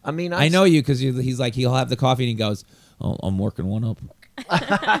 I mean, I know you because he's like he'll have the coffee and he goes, "Oh, I'm working one up."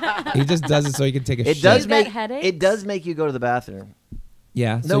 He just does it so he can take a shit. It does make you go to the bathroom.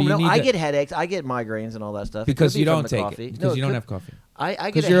 Yeah. So I get headaches. I get migraines and all that stuff. Because you don't take coffee. it. Because you don't have coffee. I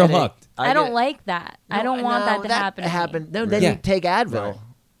get because you're hooked. I don't like that. I don't want that to happen. No, then you take Advil,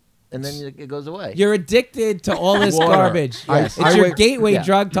 and then it goes away. You're addicted to all this garbage. Yes. It's your gateway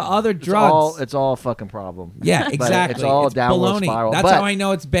drug to other drugs. It's all a fucking problem. Yeah, exactly. It's all downward baloney. spiral. That's how I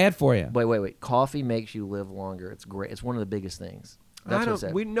know it's bad for you. Wait. Coffee makes you live longer. It's great. It's one of the biggest things. That's what it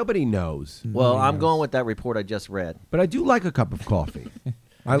said. Nobody knows. Well, I'm going with that report I just read. But I do like a cup of coffee.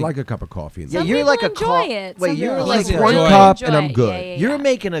 I like a cup of coffee. Some you're like enjoy it. Wait, you're like one cup and I'm good. Yeah. You're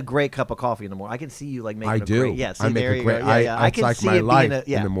making a great cup of coffee in the morning. I can see you like making. I do. Great, yeah, see, I make there a you great. go. I it's can like see my it life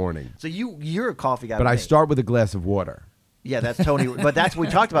being in the morning. So you're a coffee guy. But I me. start with a glass of water. Yeah, that's Tony. But that's we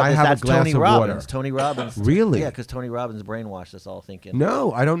talked about. I this. have a That's glass Tony of Robbins. water. Tony Robbins. Really? Yeah, because Tony Robbins brainwashed us all thinking.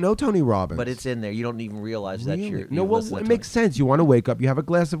 No, I don't know Tony Robbins. But it's in there. You don't even realize that you're. No, well, it makes sense. You want to wake up, you have a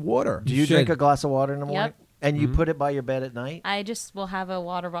glass of water. Do you drink a glass of water in the morning? Yep. And you put it by your bed at night? I just will have a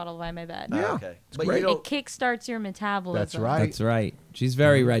water bottle by my bed. Yeah. Okay. It's But great. you It kickstarts your metabolism. That's right. That's right. She's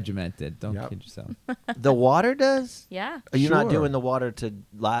very regimented. Don't kid yourself. The water does? Yeah. Are you not Sure. doing the water to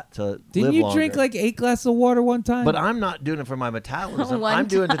Didn't live you longer? drink like 8 glasses of water one time? But I'm not doing it for my metabolism. One I'm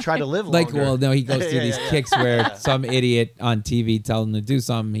doing it to try to live like, longer. well, no, he goes through these kicks where some idiot on TV tells him to do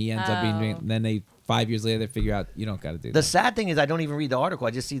something. He ends up being doing. Then they 5 years later they figure out you don't got to do The that. sad thing is I don't even read the article.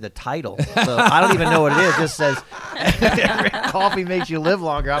 I just see the title. So I don't even know what it is. It just says coffee makes you live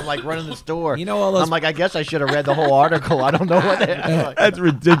longer. I'm like running the store. You know all those- I'm like, I guess I should have read the whole article. I don't know what it is. That's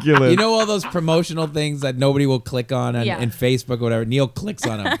ridiculous. You know all those promotional things that nobody will click on in Facebook or whatever. Neil clicks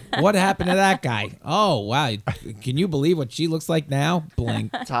on them. What happened to that guy? Oh wow! Can you believe what she looks like now?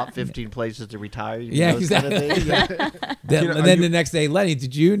 Blink. Top 15 places to retire. Yeah, those kind of exactly. things. And then the next day, Lenny,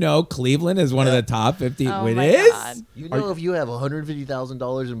 did you know Cleveland is one of the top 50? Oh It my is? God. You know, if you have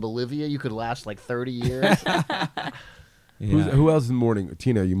 $150,000 in Bolivia, you could last like 30 years. Yeah. Who else in the morning?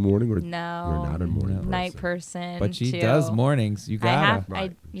 Tina, are you morning or No. you're not a morning person? Night person. But she too. does mornings. You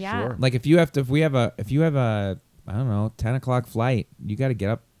gotta. Yeah. Sure. Like if you have a I don't know 10 o'clock flight, you got to get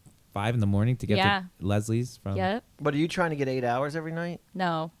up 5 in the morning to get to Leslie's from. Yep. But are you trying to get 8 hours every night?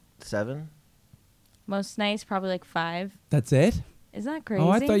 No. 7? Most nights probably like 5. That's it. Isn't that crazy? Oh,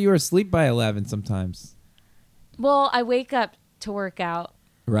 I thought you were asleep by 11 sometimes. Well, I wake up to work out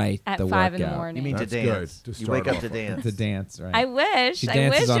Right. at the 5 in the workout. morning. You mean That's to dance? good, to You wake start up to off dance. To dance, right? I wish. She I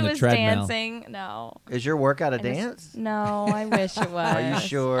dances wish on it the was treadmill. dancing. No. Is your workout a I just- dance? No, I wish it was. Are you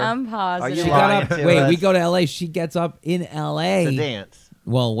sure? I'm positive. you She lying got up. to Wait, us? we go to LA. She gets up in LA. To dance.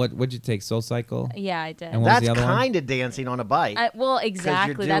 Well, what'd you take? Soul Cycle. Yeah, I did. And what was That's the other one? kind of dancing on a bike. Well, 'Cause you're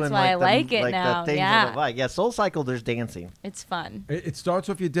exactly. That's doing, why I the- like it like now. The things on Yeah. the bike. Yeah, Soul Cycle, there's dancing. It's fun. It starts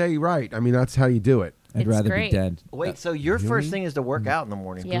off your day right. I mean, that's how you do it. I'd It's rather great. be dead. Wait, so your first thing is to work out in the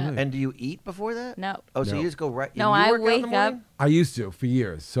morning? Yeah. Good. And do you eat before that? No. Oh, so No. you just go right? No, you I work out in the wake up. morning? I used to for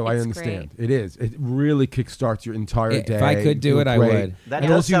years, so I It's understand. It is. It really kickstarts your entire If day. I could do Feel it, I great. would. That And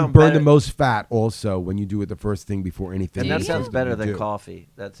does also, you sound burn better. the most fat also when you do it the first thing before anything. And that else sounds you better than do. coffee.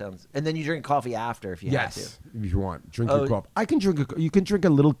 That sounds. And then you drink coffee after if you have Yes, to. if you want, drink Oh. your coffee. I can drink. You can drink a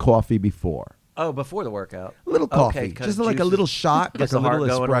little coffee before. Oh, before the workout. A little Okay, coffee, 'cause just like a juices- little shot, like Gets a the heart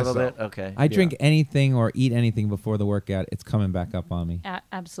little going a espresso. little bit. Okay. I drink anything or eat anything before the workout. It's coming back up on me.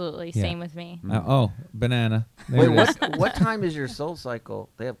 Absolutely. Yeah. Same with me. Banana. There Wait, it is. what time is your Soul Cycle?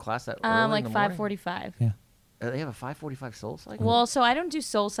 They have class at early Like in the morning? 5:45. Yeah. They have a 5:45 Soul Cycle. Well, so I don't do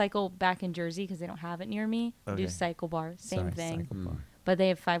Soul Cycle back in Jersey because they don't have it near me. I Okay. do Cycle Bar, same Sorry, thing. Cycle Bar. But they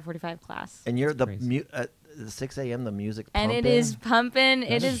have 5:45 class. and you're the crazy. 6 a.m. the music. And it pumping? is pumping.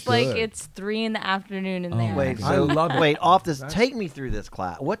 It That's is like good. it's 3 in the afternoon in Oh there. my Wait, God. I so love it. wait, off this. Take me through this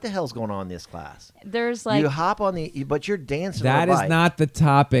class. What the hell's going on in this class? There's like you hop on but you're dancing. That on the is bike. not the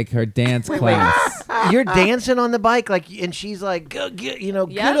topic. Her dance class. You're dancing on the bike, and she's like, get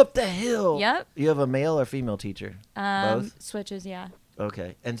Yep. up the hill. Yep. You have a male or female teacher? Both. switches, yeah.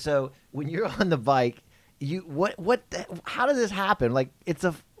 Okay. And so when you're on the bike, how does this happen? Like,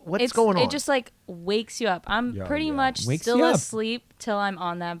 what's going on? It just like wakes you up. I'm Yeah, pretty yeah. much Wakes still you up. asleep till I'm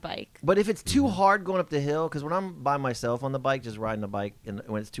on that bike. But if it's too hard going up the hill, because when I'm by myself on the bike, just riding the bike, and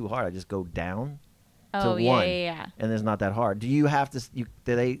when it's too hard, I just go down Oh to yeah, one, yeah. and it's not that hard. Do you have to? Do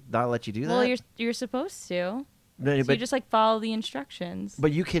they not let you do that? Well, you're supposed to. No, So but, you just like follow the instructions.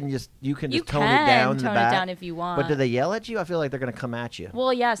 but you can just You tone can it down. in the tone back. it down if you want. But do they yell at you? I feel like they're gonna come at you.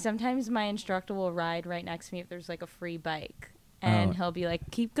 Well, yeah. Sometimes my instructor will ride right next to me if there's like a free bike. and he'll be like,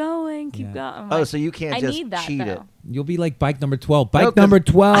 "Keep going, keep going." I'm Oh, like, so you can't I just need that, cheat it. though. You'll be like bike number 12. Bike 'cause number I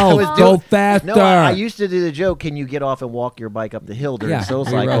 12. was Go doing- faster. No, I used to do the joke. Can you get off and walk your bike up the hill during Yeah, Soul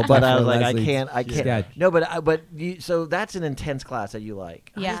we Cycle? wrote But that I for was like, Leslie's I can't. sketch. No, so that's an intense class that you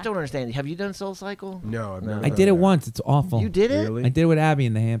like. I Yeah. just don't understand. Have you done Soul Cycle? No, I've No. never I done did it that. once. It's awful. You did it, Really? I did it with Abby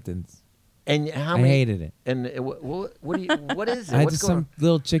in the Hamptons. and how I many? hated it. And what do you? What is it? I had What's just going some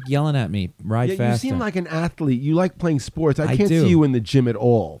little chick yelling at me, ride Yeah, you faster. seem like an athlete. You like playing sports. I I can't do. see you in the gym at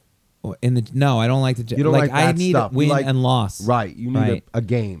all. No, I don't like the. You don't like I that need stuff. You win like- and loss. Right. You need Right. a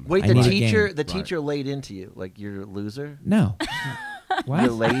game. Wait, I the need a teacher, game. the teacher laid into you like you're a loser. No. You're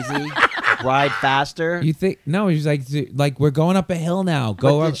What? lazy. Ride faster. You think? No, he's like we're going up a hill now.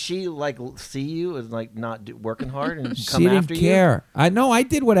 Go But up. did she like see you as like not working hard and She come didn't after care. I know I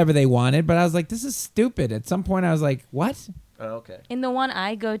did whatever they wanted, but I was like, this is stupid. At some point, I was like, what? you? Oh, okay. In the one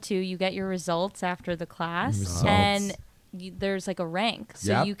I go to, you get your results after the class, Results. and there's like a rank,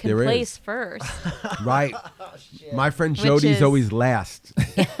 so Yep, you can there place is. first. Right. My friend Which Jody's is- always last.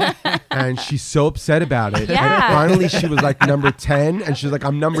 And she's so upset about it. Yeah. And finally she was like number 10 and she's like,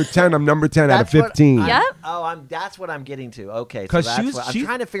 I'm number 10 out of That's what 15. I'm- Yep. That's what I'm getting to. Okay, so 'Cause that's she's- what, I'm she's-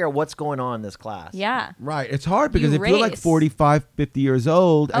 trying to figure out what's going on in this class. Yeah. Right. It's hard because You if you're like race. 45, 50 years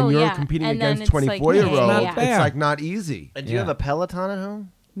old and Oh, you're yeah. competing And then against it's like, 24-year-olds, Not yeah. fair. it's like not easy. And do you Yeah. have a Peloton at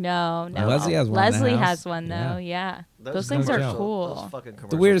home? No, no. Leslie has one in the Leslie house. has one though. Yeah. Those things no are joke. cool. Those fucking The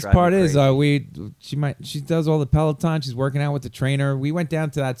commercials weirdest drive me part is crazy. she does all the Peloton. She's working out with the trainer. We went down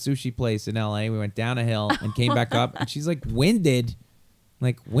to that sushi place in LA. We went down a hill and came back up, and she's like winded.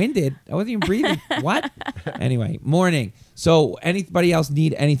 Like winded. I wasn't even breathing. What? Anyway, morning. So anybody else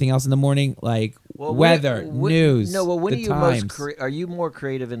need anything else in the morning? Like Well, weather, when- news. No, well, when the are you times. are you more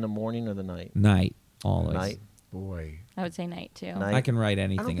creative in the morning or the night? Night. Always. Night. Boy. I would say night too. Night. I can write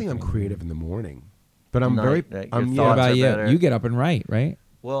anything. I don't if think I'm want. creative in the morning. But I'm Night, very your I'm What thoughts about are you? better. You get up and write, right?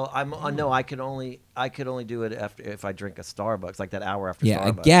 Well, I'm no. I could only do it after if I drink a Starbucks, like that hour after Yeah.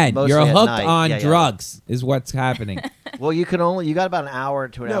 Starbucks. Again, Mostly you're at hooked night. on Yeah, yeah. drugs, is what's happening. Well, you got about an hour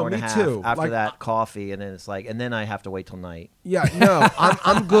to an No, hour and a me half too. after Like, that coffee, and then it's like, and then I have to wait till night. Yeah, no,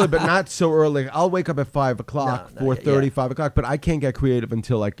 I'm good, but not so early. I'll wake up at 5 o'clock, No, 4:30, yeah. 5 o'clock, but I can't get creative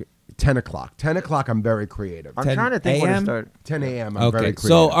until like 10 o'clock. 10 o'clock, I'm very creative. I'm 10 trying to think when it a.m.? started. 10 a.m., I'm very Okay. creative.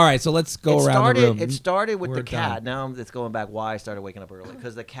 So all right. So let's go around the room. It started with We're the cat. done. Now it's going back. Why I started waking up early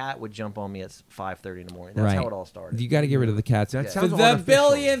because the cat would jump on me at 5:30 in the morning. That's right. how it all started. You got to get rid of the cats That for sounds the artificial.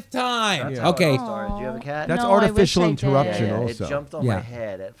 billionth time. That's how it Okay. all started. Do you have a cat? That's No, I wish artificial I did. interruption Yeah, also. it jumped on Yeah. my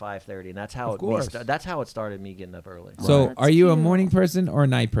head at 5:30, and that's how Of course. that's how it started me getting up early. So, That's are you a cute. morning person or a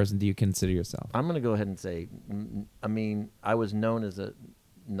night person? Do you consider yourself? I'm gonna go ahead and say, I mean, I was known as a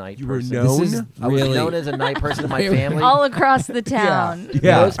night You were person. known? This is I was really known as a night person in my Really? family. All across the town.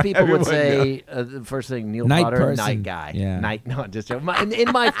 Yeah. Most people would Everyone say the first thing Neil Night Potter, person. night guy. Yeah. Night, no, just joking.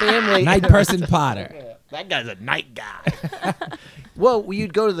 In my family, night person Potter. That guy's a night guy. Well,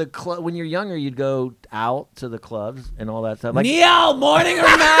 you'd go to the club when you're younger. You'd go out to the clubs and all that stuff. Like Neil, morning or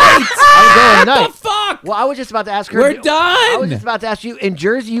night? I'm going what night. the fuck? Well, I was just about to ask her. We're I was done. just about to ask you. In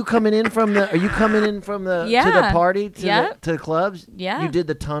Jersey, you coming in from the? Are you coming in from the to the Yeah. party to Yep. the clubs? Yeah. You did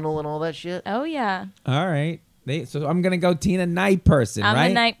the tunnel and all that shit. Oh yeah. All right. So I'm gonna go Tina night person, I'm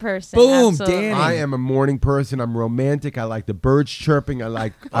right? a night person. Boom, absolutely. Danny. I am a morning person. I'm romantic. I like the birds chirping. I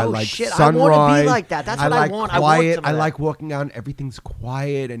like Oh, like shit. I sunrise. wanna be like that. That's what I like want. I want Quiet. some of I that. like walking out and everything's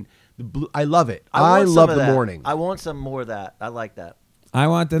quiet and the blue. I love it. I I want some love of the that. morning. I want some more of that. I like that. I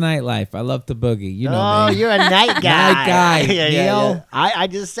want the nightlife. I love the boogie. You know Oh, me. you're a night guy. Night guy. yeah, yeah, Neil? yeah. I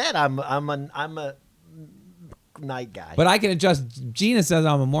just said I'm a night guy. But I can adjust. Gina says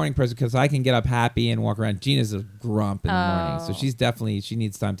I'm a morning person because I can get up happy and walk around. Gina's a grump in the morning, so Oh. she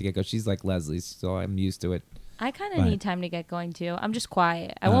needs time to get going. She's like Leslie's, so I'm used to it. I kind But- of need time to get going too. I'm just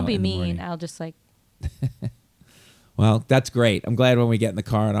quiet. I Oh, won't be in the mean. morning. I'll just like. Well, that's great. I'm glad when we get in the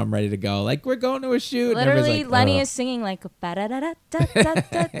car and I'm ready to go. Like we're going to a shoot. and everybody's Literally, like, Lenny "Ugh." is singing like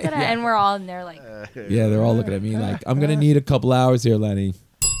ba-da-da-da-da-da-da-da, and we're all in there like. Yeah, they're all looking at me like I'm gonna need a couple hours here, Lenny.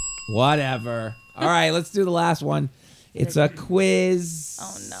 Whatever. All right, let's do the last one. It's a quiz.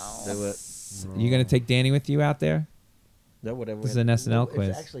 Oh no. Do it. You gonna take Danny with you out there? No, whatever. This is an SNL quiz.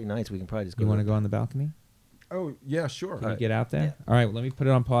 It's actually nice. We can probably just go. You want to to go on the balcony? Oh yeah, sure. Can you get out there? All right, well, let me put it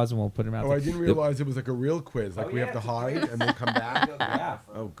on pause and we'll put him out Oh, there. I didn't realize it was like a real quiz. Like we have to hide and then come back. Yeah.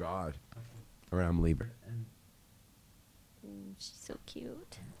 Oh God. All right, I'm leaving. She's so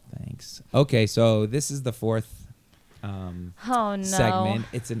cute. Thanks. Okay, so this is the fourth Oh no. segment.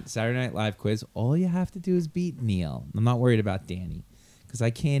 It's a Saturday Night Live quiz. All you have to do is beat Neil. I'm not worried about Danny because I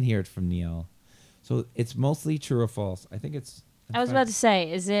can't hear it from Neil. So it's mostly true or false. I think it's. I was about to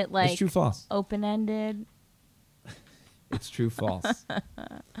say, is it like it's true false. open ended? It's true, false.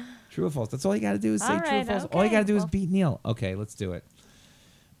 True or false? That's all you got to do is say All true or right, false. All you okay, got to do is well- beat Neil. Okay, let's do it.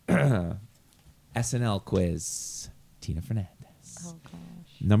 SNL quiz. Tina Fernandez. Oh gosh.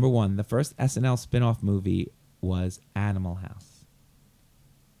 Number 1, the first SNL spin-off movie was Animal House.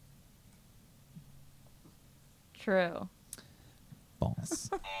 True. False.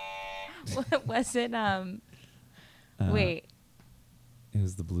 What was it? Wait. It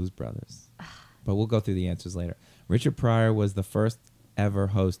was the Blues Brothers. But we'll go through the answers later. Richard Pryor was the first ever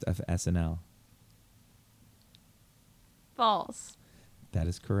host of SNL. False. That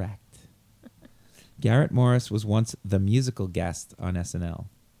is correct. Garrett Morris was once the musical guest on SNL.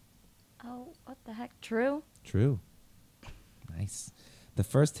 Oh, what the heck? True. True. Nice. The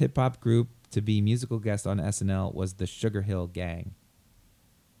first hip-hop group to be musical guest on SNL was the Sugar Hill Gang.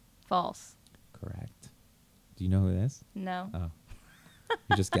 False. Correct. Do you know who it is? No. Oh.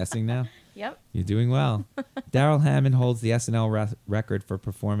 You're just guessing now? Yep. You're doing well. Daryl Hammond holds the SNL record for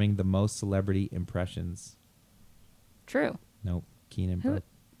performing the most celebrity impressions. True. Nope. Keenan Who- broke.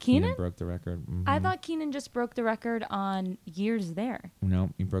 Keenan? broke the record. I Mhm. thought Keenan just broke the record on Years There.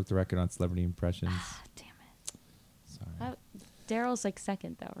 No, he broke the record on celebrity impressions. Damn it. Sorry. Daryl's like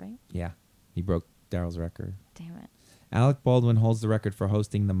second though, right? Yeah, he broke Daryl's record. Damn it. Alec Baldwin holds the record for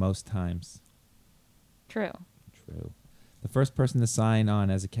hosting the most times. True. True. The first person to sign on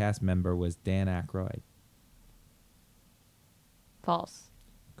as a cast member was Dan Aykroyd. False.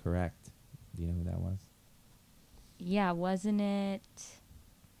 Correct. Do you know who that was? Yeah, wasn't it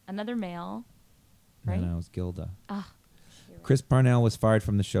another male? Right? No, it was Gilda. Ah. Chris Parnell was fired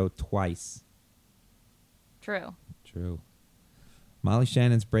from the show twice. True. True. Molly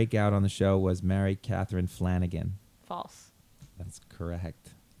Shannon's breakout on the show was Mary Catherine Flanagan. False. That's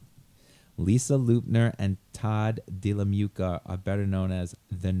correct. Lisa Loupner and Todd DeLaMuca are better known as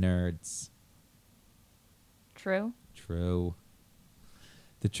the Nerds. True. True.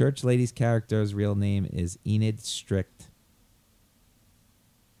 The church lady's character's real name is Enid Strict.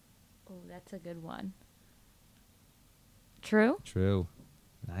 Oh, that's a good one. True. True.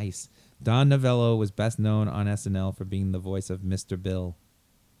 Nice. Don Novello was best known on SNL for being the voice of Mr. Bill.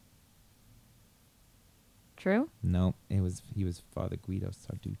 True. No, he was Father Guido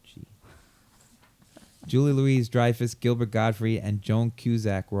Sarducci. Julie Louis-Dreyfus, Gilbert Gottfried, and Joan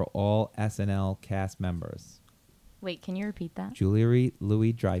Cusack were all SNL cast members. Wait, can you repeat that? Julie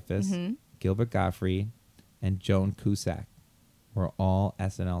Louis-Dreyfus, Mhm. Gilbert Gottfried, and Joan Cusack were all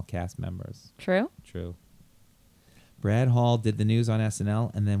SNL cast members. True. True. Brad Hall did the news on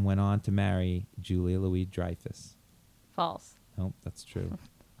SNL and then went on to marry Julia Louis-Dreyfus. False. Nope, that's true.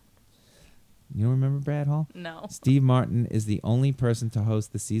 You don't remember Brad Hall? No. Steve Martin is the only person to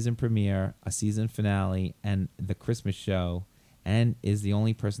host the season premiere, a season finale, and the Christmas show, and is the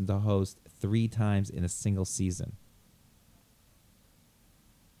only person to host 3 times in a single season.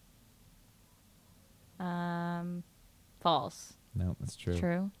 False. No, that's true.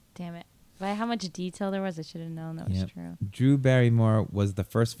 True. Damn it. By how much detail there was, I should have known that was Yep. true. Drew Barrymore was the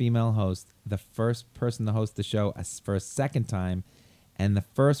first female host, the first person to host the show for a second time, and the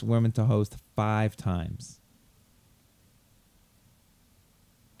first woman to host 5 times.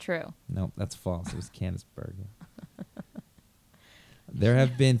 True. Nope, that's false. It was Candice Bergen. There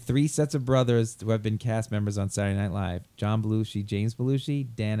have been 3 sets of brothers who have been cast members on Saturday Night Live. John Belushi, James Belushi,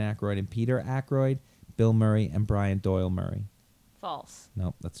 Dan Aykroyd and Peter Aykroyd, Bill Murray, and Brian Doyle Murray. False.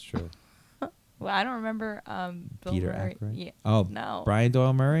 Nope, that's true. Well, I don't remember Bill Peter Murray. Aykroyd? Yeah. Oh, No. Brian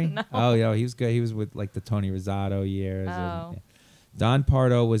Doyle Murray? No. Oh, yeah, he was good. He was with like the Tony Rosato years. Oh. Yeah. Don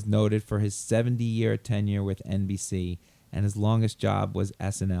Pardo was noted for his 70-year tenure with NBC, and his longest job was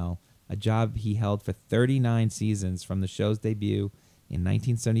SNL, a job he held for 39 seasons from the show's debut in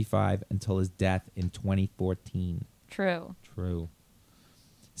 1975 until his death in 2014. True. True.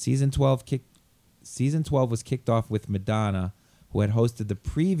 Season 12 was kicked off with Madonna, who had hosted the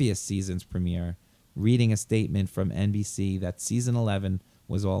previous season's premiere, reading a statement from NBC that season 11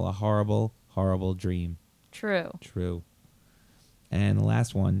 was all a horrible, horrible dream. True. True. And the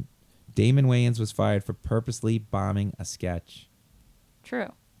last one, Damon Wayans was fired for purposely bombing a sketch.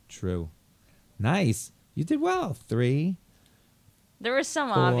 True. True. Nice. You did well. 3, There were some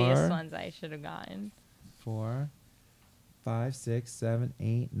 4, obvious ones I should have gotten. 4, 5, 6, 7,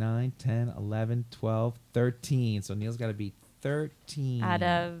 8, 9, 10, 11, 12, 13. So Neil's got to beat 13 Out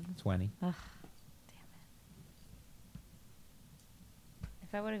of 20. Ugh, damn it.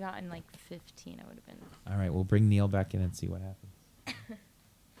 If I would have gotten like 15, I would have been. All right, we'll bring Neil back in and see what happens.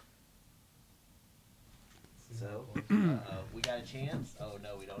 This is so. We got a chance? Oh,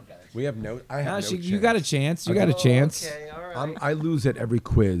 no, we don't got a chance. We have no. I have no You got a chance. You got a Oh, chance. Okay, all right. I lose at every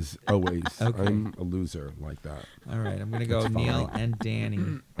quiz always. Okay. I'm a loser like that. All right, I'm gonna go That's Neil fine. and Danny.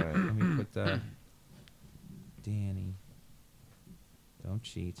 All right, let me put Danny. Don't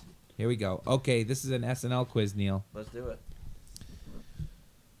cheat. Here we go. Okay, this is an SNL quiz, Neil. Let's do it.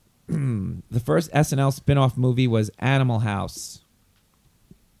 The first SNL spin-off movie was Animal House.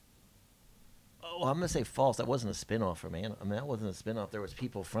 Oh, I'm going to say false. That wasn't a spin-off from I mean, that wasn't a spin-off. There was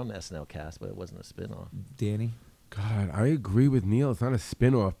people from SNL cast, but it wasn't a spin-off. Danny? God, I agree with Neil. It's not a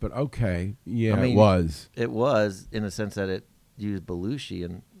spin-off, but okay. Yeah, I mean, it was. It was, in the sense that it used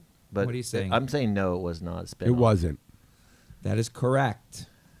Belushi. But What are you saying? I'm saying no, it was not a spin-off. It wasn't. That is correct.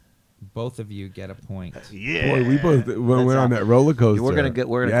 Both of you get a point. Yeah. Boy, we both went on that roller coaster. We're gonna yes,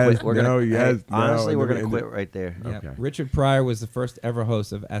 quit. We're no, gonna, yes, hey, honestly, no, we're and gonna then- quit right there. Yeah. Okay. Richard Pryor was the first ever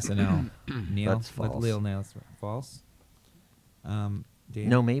host of SNL. Neil? That's false. Let Lil nail false. Danny?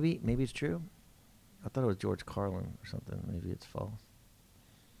 No, maybe it's true. I thought it was George Carlin or something. Maybe it's false.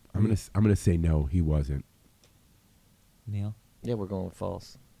 I'm gonna say no. He wasn't. Neil? Yeah, we're going with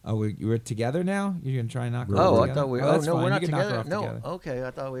false. Oh, we're together now? You're going to try and knock her Oh, off I together? thought we. that's no, fine. we're You not can knock her together. off No, together. okay.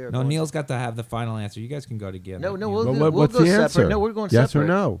 I thought we were. No, going Neil's got to have the final answer. You guys can go together. No, Neil. we'll What's go the separate. answer? No, we're going Yes separate. or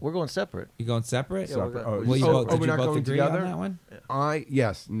no? We're going separate. You going separate? Yeah, we're going- Well, you both, oh, did we're you not both going agree together? on that one?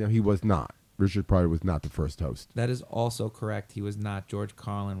 Yes. No, he was not. Richard Pryor was not the first host. That is also correct. He was not. George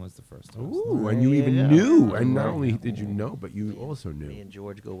Carlin was the first host. Ooh, and you even Yeah. knew. And not only did you know, but you also Me knew. and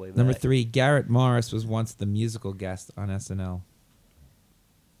George go way back. Number 3, Garrett Morris was once the musical guest on SNL.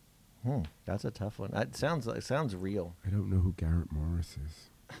 That's a tough one. It sounds real. I don't know who Garrett Morris is.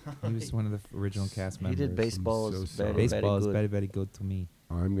 He was one of the original cast He members. did baseball. so Is sorry. very, Baseball is very very, good. very good to me.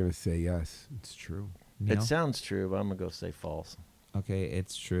 I'm gonna say yes. It's true. Neil? It sounds true, but I'm gonna go say false. Okay,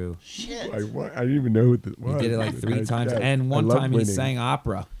 it's true. Shit. I didn't even know what it He was. did it like 3 Yes, times, yes. and one I love time he winning. sang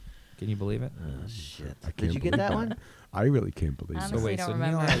opera. Can you believe it? Oh, shit. I Did can't you get believe that one? I really can't believe I'm it. So Honestly, wait, don't so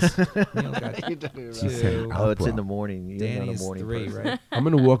remember. Neil got You don't remember. She sang 2. opera. Oh, it's in the morning. You're not a Danny's morning 3, person. right? I'm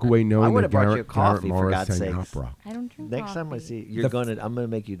gonna walk away knowing would that have brought you a Garrett coffee, for Morris God's sang sakes. opera. I don't drink Next time I coffee. see you, I'm gonna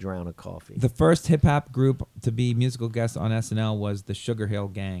make you drown a coffee. The first hip hop group to be musical guests on SNL was the Sugar Hill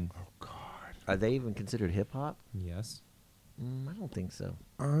Gang. Are they even considered hip hop? Yes. I don't think so.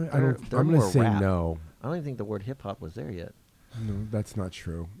 I They're don't. I'm more gonna say rap. no. I don't even think the word hip hop was there yet. No, that's not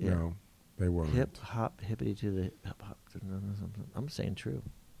true. Yeah. No, they weren't. Hip hop, hippity to the hip hop. I'm saying true.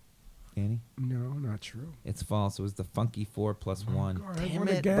 Danny? No, not true. It's false. It was the Funky 4 plus 1. God, I Damn won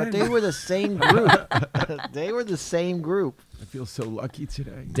it! again. But they were the same group. They were the same group. I feel so lucky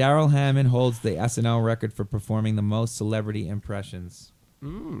today. Daryl Hammond holds the SNL record for performing the most celebrity impressions.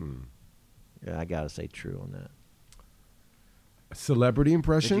 Yeah, I gotta say true on that. Celebrity Did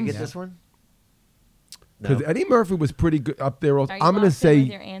impressions. you get this one? Because No. Eddie Murphy was pretty good up there. Also. Are you I'm gonna locked in say. with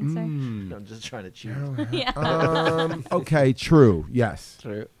your answer? I'm just trying to cheat. Yeah. Okay, true. Yes,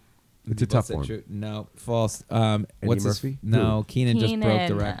 True. it's You a both tough said one. true. No, false. What's his- Murphy? No, Keenan just broke the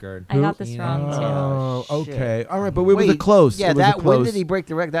Keenan. record. I got this wrong too. Oh, Oh, okay. shit. All right, but it was a Wait, close. Yeah, it was a that. When close. did he break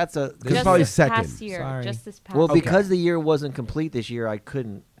the record? That's a. It's Just probably this second. past year. Sorry. Just this past Well, year. because the year wasn't complete this year, I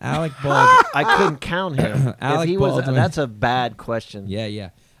couldn't. Alec Baldwin. I couldn't count him. If Alec he was, Baldwin. that's a bad question. Yeah.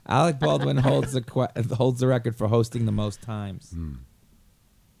 Alec Baldwin holds the record for hosting the most times.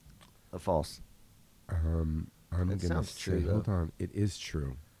 A false. I'm That gonna sounds say. true, though. Hold on. It is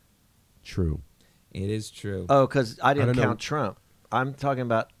true. True. It is true. Oh, because I didn't don't know. count Trump. I'm talking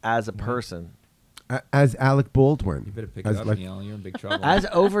about as a person. As Alec Baldwin. You better pick as it up, like- Neil. You're in big trouble. As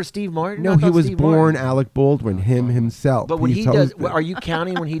over Steve Martin. No, I he thought was Steve born Martin. Alec Baldwin. Him himself. But when He's he does, hosted. are you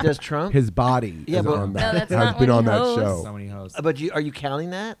counting when he does Trump? His body. Yeah, is but- on No, that. that's has not been when on he that hosts. show. So many hosts. But are you counting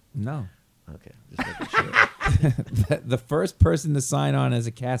that? No. Okay, just making sure. The first person to sign on as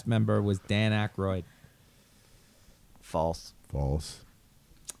a cast member was Dan Aykroyd. False. False.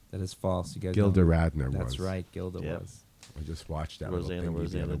 That is false. You guys Gilda don't- Radner was. That's right. Gilda Yep. was. I just watched that Rosanna, little thingy the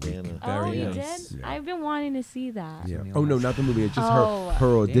Rosanna, other week. Dana. Oh, Very you nice. did? Yeah. I've been wanting to see that. Yeah. Neil Oh no, has- not the movie. It's just Oh.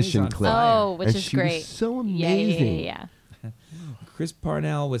 her audition Danny's on clip. fire. Oh, which And is she great. was so Yeah, amazing. yeah. Chris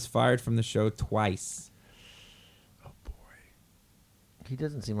Parnell was fired from the show twice. Oh boy. He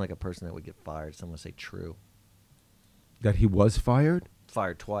doesn't seem like a person that would get fired. Someone say true. That he was fired.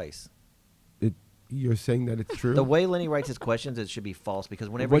 Fired twice. You're saying that it's true? The way Lenny writes his questions, it should be false because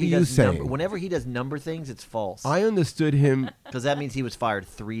whenever What he are you does saying? whenever he does number things, it's false. I understood him Because that means he was fired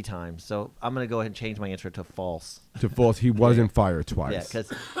 3 times. So I'm going to go ahead and change my answer to false. to false. He wasn't fired twice. Yeah,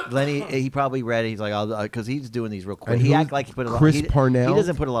 because Lenny, he probably read it. He's like, because he's doing these real quick. And He who's act like he put a lot. Chris He Parnell?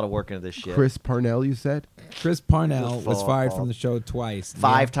 doesn't put a lot of work into this shit. Chris Parnell, you said? Chris Parnell It was was fired false. from the show twice.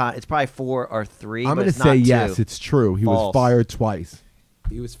 5 times. It's probably 4 or 3. I'm going to say yes, it's true. He was False. fired twice.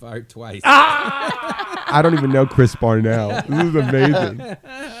 He was fired twice. I don't even know Chris Parnell. This is amazing.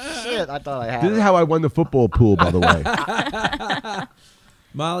 Shit, I thought I had This it. is how I won the football pool, by the way.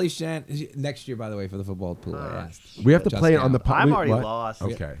 Molly Shan next year, by the way, for the football pool. I asked. We have to Just play it now. on the I'm we- already what? lost.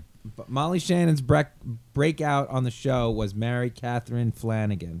 Okay. But Molly Shannon's breakout on the show was Mary Catherine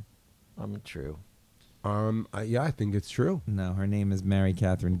Flanagan. I'm true. Yeah, I think it's true. No, her name is Mary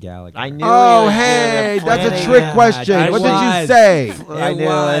Catherine Gallagher. I knew. Oh, he was hey, good. that's a Flanagan. trick question. I What did you was. say? I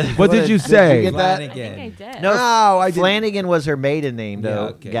knew it. What did you say? get that? I think I Flanagan. did. No, I didn't. Flanagan was her maiden name, though. Yeah,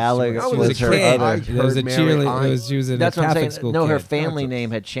 okay. Gallagher She was was a her kid. other. There was a Mary, cheerleader. She was in That's a what I'm Catholic saying. school. No, her kid. family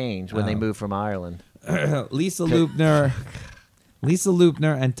name had changed when they Oh. moved from Ireland. Lisa Loopner. Lisa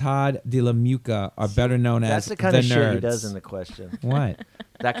Loopner and Todd DeLaMuca are better known That's as the kind of shit nerds. he does in the question. What?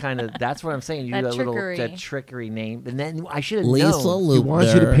 That's what I'm saying. You That do that little trickery. that trickery name, and then I should have Lisa known. He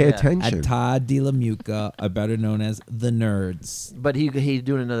wants you to pay Yeah. attention. and Todd DeLaMuca are better known as the Nerds. But he's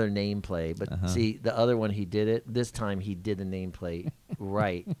doing another name play. But Uh-huh. see, the other one he did it. This time he did the name play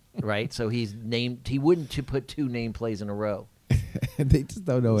right, right. So he's named. He wouldn't to put 2 name plays in a row. They just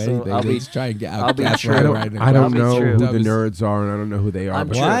don't know So anything. I'll They be- just try and get I'll out. be That's true. why I they're don't, writing I it don't down. know true. who That the was- nerds are, and I don't know who they are. I'm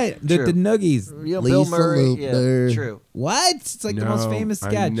but true. What? The True. Noogies. Yeah, Bill Murray. Yeah, Loopner. true. What? It's like the most No, famous I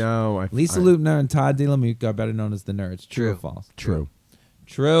sketch. know. Lisa Loopner and Todd DeLaMuca are better known as the Nerds. True or True. false? True.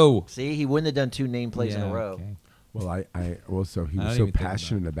 True. See, he wouldn't have done 2 name plays in Yeah, a row. okay. Well, I also he I was don't so even think about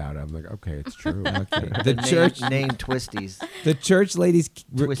passionate about it. I'm like, okay, it's true. Okay. The The church. name twisties. The church ladies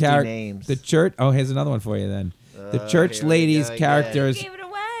Twisty names. The church. Oh, here's another one for you then. The church here we ladies go again. characters. Gave it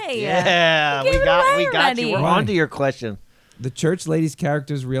away. Yeah, You gave we it got away you. already. We're Why? on to your question. The church ladies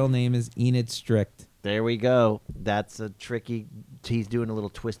character's real name is Enid Strict. There we go. That's a tricky. He's doing a little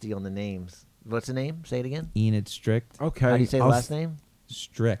twisty on the names. What's the name? Say it again. Enid Strict. Okay. How do you say the I'll last s- name?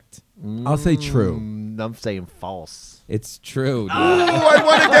 Strict. I'll say true. I'm saying false. It's true. dude. Oh, I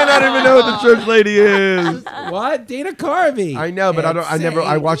won again. I don't even know who the church lady is. What? Dana Carvey. I know, but I don't. I never.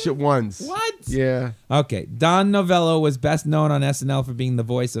 I watched it once. What? Yeah. Okay. Don Novello was best known on SNL for being the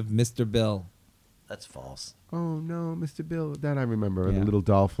voice of Mr. Bill. That's false. Oh no, Mr. Bill. That I remember. And Yeah. the little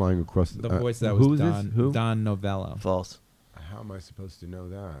doll flying across The voice that was who is Don, this? Who? Don Novello. False. How am I supposed to know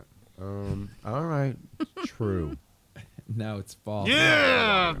that? All right. True. No, it's false.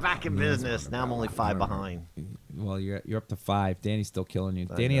 Yeah, back in business. Now I'm only 5 behind. Well, you're up to 5. Danny's still killing you.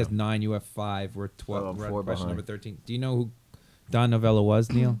 I Danny know. has 9. You have 5. We're 12. Oh, I'm we're 4 on question behind. number 13. Do you know who Don Novello was,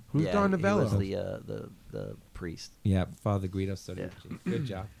 Neil? Who's Yeah, Don Novello? He was the priest. Yeah, Father Guido Studiucci. Yeah. Good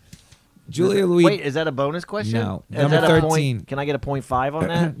job. Julia Louis. Wait, is that a bonus question? No. Is Number that a 13. Point, can I get a 0.5 on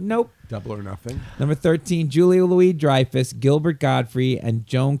that? Nope. Double or nothing. Number 13, Julia Louis-Dreyfus, Gilbert Godfrey, and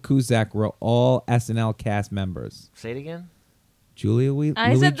Joan Cusack were all SNL cast members. Say it again. Julia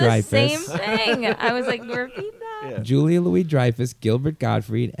I said the Louis-Dreyfus. same thing. I was like, repeat that. Yeah. Julia Louis-Dreyfus, Gilbert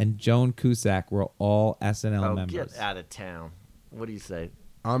Gottfried, and Joan Cusack were all SNL Oh, members. get out of town. What do you say?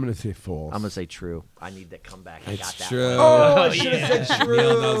 I'm gonna say false. I'm gonna say true. I need to come back. I got It's that true. one. Oh, I should have said true.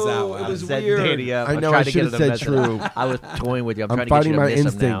 Neil knows that one. It was Set weird. Danny up. I I'm know. trying I to should get have him to said mess it true. up. I was toying with you. I'm I'm trying to get fighting you to my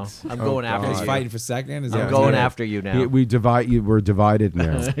miss him now. instincts. I'm Oh, going after God. He's you. fighting for second. Is Yeah. that I'm what going you're- after you now. We divide. We're divided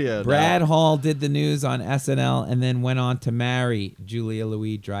now. Yeah, Brad Hall did the news on SNL and then went on to marry Julia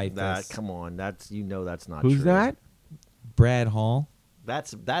Louis-Dreyfus. Nah, come on. That's that's not Who's true. that? Brad Hall.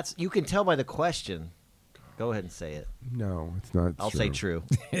 That's you can tell by the question. Go ahead and say it. No, it's not. I'll say true.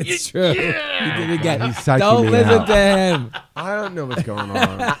 It's true. He did it again. He's psyching Don't me listen out. to him. I don't know what's going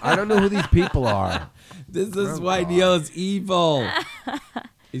on. I don't know who these people are. This is Oh, why God. Neil is evil.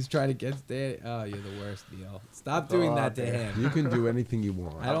 He's trying to get Danny. Oh, you're the worst, Neil. Stop doing that to him. You can do anything you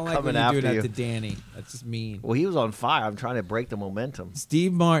want. I don't like when coming you do after that you. to Danny. That's just mean. Well, he was on fire. I'm trying to break the momentum.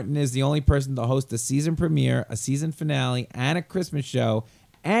 Steve Martin is the only person to host a season premiere, a season finale, and a Christmas show,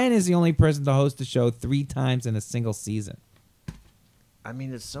 and is the only person to host the show 3 times in a single season. I mean,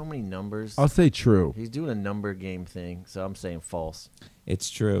 there's so many numbers. I'll say true. He's doing a number game thing, so I'm saying false. It's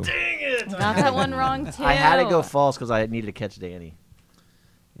true. Got that one wrong, too. I had to go false because I needed to catch Danny.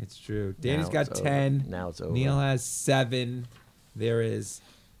 It's true. Danny's Now got it's 10. over. Now it's over. Neil has 7. There is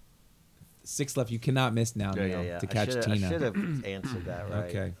 6 left. You cannot miss now, Yeah, Neil, yeah, yeah. to catch I Tina. should have answered that right.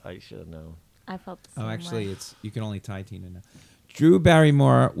 Okay. I should have known. I felt the Oh, same actually, way. you can only tie Tina now. Drew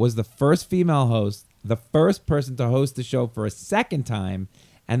Barrymore was the first female host, the first person to host the show for a second time,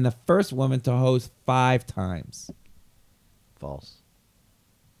 and the first woman to host 5 times. False.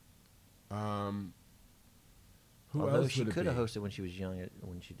 Who Although else she would it could have be? hosted when she was young,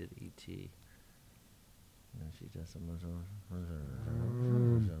 when she did E.T. And she does some.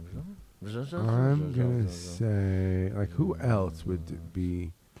 I'm gonna say, like, who else would it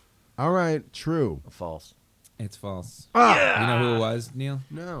be? All right, true. False. It's false. You know who it was, Neil?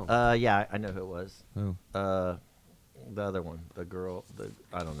 No. Yeah, I know who it was. Who? The other one, the girl.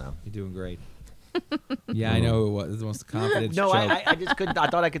 I don't know. You're doing great. Yeah, I know who it was. It's the most confident No, joke. I just couldn't. I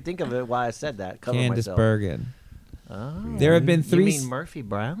thought I could think of it. Why I said that. Cover Candace myself. Bergen. Oh. There have been You 3 mean Murphy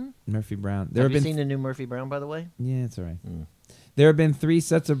Brown? Murphy Brown. There Have have you been seen the new Murphy Brown, by the way? Yeah, it's all right. Mm. There have been 3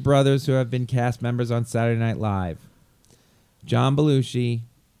 sets of brothers who have been cast members on Saturday Night Live. John Belushi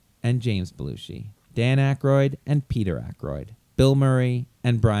and James Belushi. Dan Aykroyd and Peter Aykroyd. Bill Murray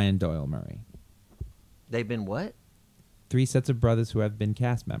and Brian Doyle Murray. They've been what? 3 sets of brothers who have been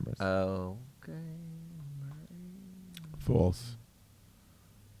cast members. Oh, okay. False.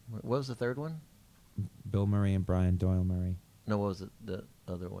 What was the third one? Bill Murray and Brian Doyle Murray. No, what was it? The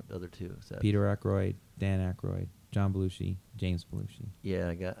other one? The other two? Is that? Peter Aykroyd, Dan Aykroyd, John Belushi, James Belushi. Yeah,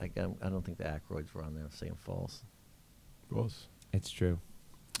 I don't think the Aykroyds were on there. I'm saying false. False. It's true.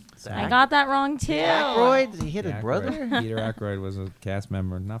 I got that wrong too. Aykroyd? He hit his Aykroyd. brother? Peter Aykroyd was a cast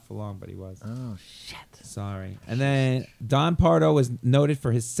member, not for long, but he was. Oh, shit. Sorry. And then Don Pardo was noted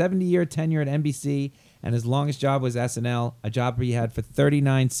for his 70-year tenure at NBC, and his longest job was SNL, a job he had for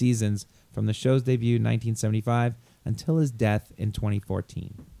 39 seasons from the show's debut in 1975 until his death in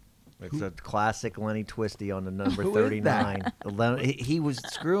 2014. It's a classic Lenny Twisty on the number Who is 39. He was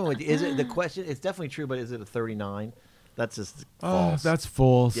screwing with you. Is it the question? It's definitely true, but is it a 39? That's just false. That's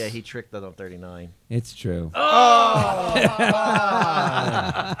false. Yeah, he tricked that on 39. It's true. Oh!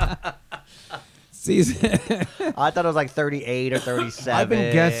 Season I thought it was like 38 or 37. I've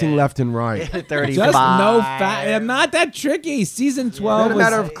been guessing left and right. 35. Just no fact. I'm not that tricky. Season 12 Not a was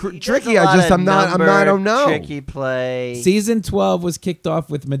matter of He does tricky. a lot of I don't know. Tricky play. Season 12 was kicked off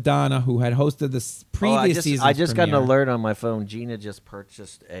with Madonna, who had hosted the previous season. I just got an alert on my phone. Gina just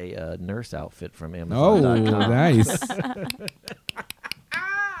purchased a nurse outfit from Oh, Amazon.com. nice.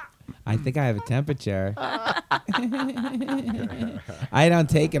 I think I have a temperature. I don't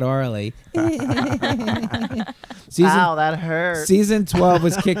take it orally. Ow, that hurt. Season 12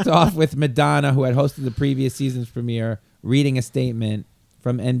 was kicked off with Madonna, who had hosted the previous season's premiere, reading a statement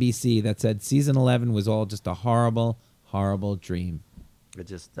from NBC that said season 11 was all just a horrible, horrible dream. It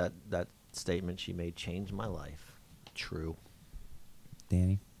just that statement she made changed my life. True.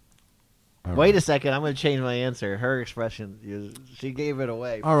 Danny? Wait a second. I'm going to change my answer. Her expression, she gave it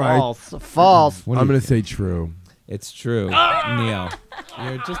away. All right. False. False. I'm going to say true. It's true. Neil.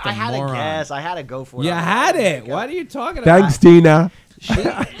 You're just a I had moron. to guess. I had to go for it. You I had to it. go. What are you talking about? Thanks, Tina.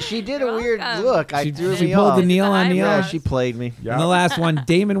 She did a weird welcome. look. I She threw pulled me off. the Neil on Neil. Yeah, she played me. Yeah. And the last one,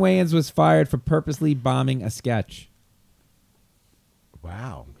 Damon Wayans was fired for purposely bombing a sketch.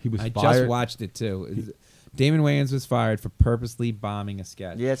 Wow. He was I fired. just watched it too. Damon Wayans was fired for purposely bombing a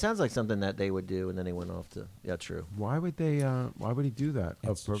sketch. Yeah, it sounds like something that they would do, and then they went off to. Yeah, true. Why would they? Why would he do that?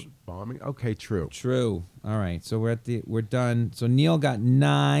 It's Bombing? Okay, true. True. All right. So we're done. So Neil got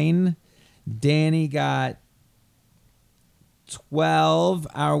 9. Danny got 12.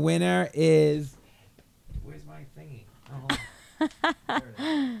 Our winner is. Where's my thingy? Oh.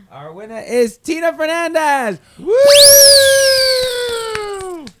 Our winner is Tina Fernandez. Woo!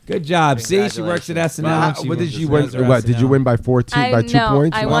 Good job. See, she works at SNL. Wow, She what did was- you win? does her What did you SNL. win by 14? By 2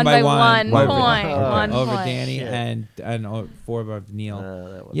 points? I Won won by by one. one Over- point. Oh. One over point. Danny Shit. and 4 of Neil.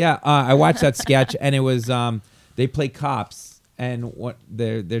 That was Yeah, I watched that sketch, and it was they play cops, and what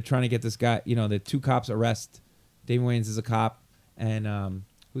they're trying to get this guy. You know, the 2 cops arrest. Damon Wayans is a cop, and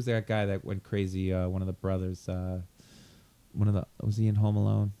who's that guy that went crazy? One of the brothers. Was he in Home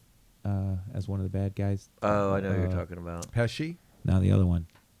Alone as one of the bad guys? Oh, I know who you're talking about. Pesci? No, the other one,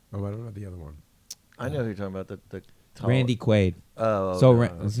 Oh, I don't know the other one. I know who you're talking about. The tall- Randy Quaid. Oh, So no,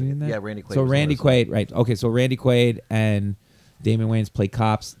 was he in that? Yeah, Randy Quaid. So was the Randy worst one. Quaid, right? Okay, so Randy Quaid and Damon Wayans play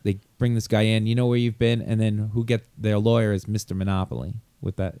cops. They bring this guy in. You know where you've been, and then who get their lawyer is Mr. Monopoly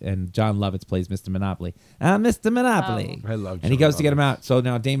with that, and John Lovitz plays Mr. Monopoly. Mr. Monopoly. I love And he John goes to get him Lovitz. out. So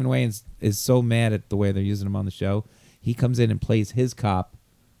now Damon Wayans is so mad at the way they're using him on the show. He comes in and plays his cop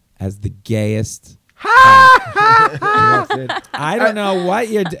as the gayest. I don't know what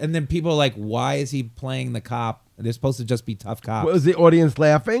you're. And then people are like, why is he playing the cop? They're supposed to just be tough cops. Was the audience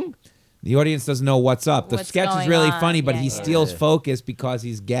laughing? The audience doesn't know what's up. The What's sketch is going really on, funny, but yeah, he yeah. steals focus because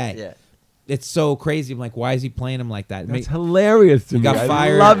he's gay. Yeah. it's so crazy. I'm like, why is he playing him like that? That's hilarious to He me. got I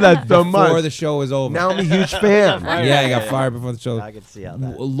fired love that so much. before the show was over. Now I'm a huge fan. yeah, he got fired before the show. I can see how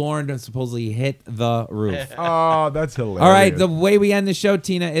that. Lauren supposedly hit the roof. Oh, that's hilarious. All right, the way we end the show,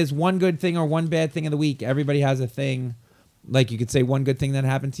 Tina, is one good thing or one bad thing of the week. Everybody has a thing. Like you could say one good thing that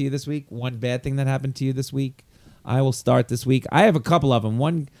happened to you this week, one bad thing that happened to you this week. I will start this week. I have a couple of them.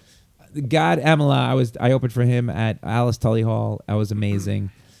 One, God, Emila, I opened for him at Alice Tully Hall. That was amazing.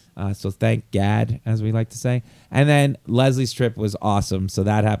 So thank Gad, as we like to say. And then Leslie's trip was awesome. So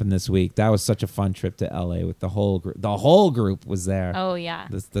that happened this week. That was such a fun trip to LA with the whole group. The whole group was there. Oh yeah.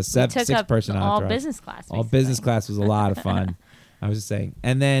 The six person all entourage. business class. All basically. business class was a lot of fun. I was just saying.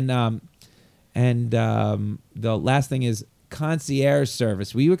 And then the last thing is concierge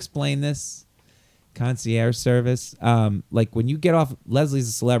service. Will you explain this? Concierge service. Like when you get off, Leslie's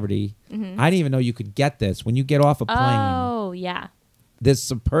a celebrity. Mm-hmm. I didn't even know you could get this. When you get off a plane, Oh yeah.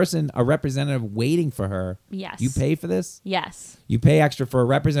 there's a representative waiting for her. Yes. You pay for this? Yes. You pay extra for a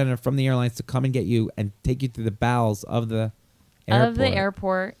representative from the airlines to come and get you and take you through the bowels of the airport. Of the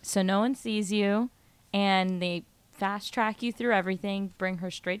airport, so no one sees you, and they fast track you through everything, bring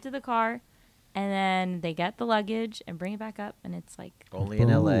her straight to the car, and then they get the luggage and bring it back up, and it's like Only in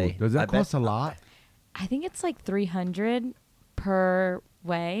LA. Does that cost a lot? I think it's like $300 per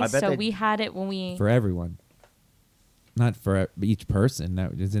way. I bet So they- we had it when we For everyone. Not for each person.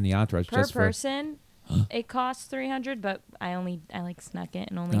 That is in the entourage. per just person. It costs $300, but I like snuck it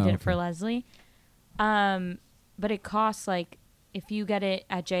and only Oh, did it for okay. Leslie. But it costs like if you get it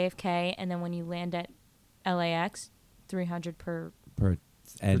at JFK and then when you land at LAX, $300 per per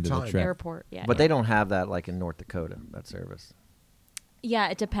end of the time. trip. airport. Yeah, But yeah. they don't have that like in North Dakota, that service. Yeah,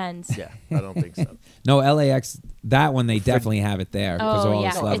 it depends. Yeah, I don't think so. No, LAX, that one they definitely have it there because of Oh, all yeah. the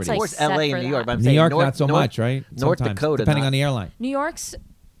It's celebrities. like Of course, set LA for and New York. that. But I'm New saying York, North, not so North- much, right? North Sometimes, Dakota, depending not. on the airline. New York's,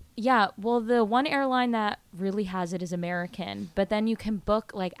 yeah. Well, the one airline that really has it is American, but then you can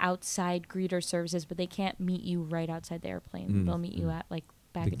book like outside greeter services, but they can't meet you right outside the airplane. They'll meet you at like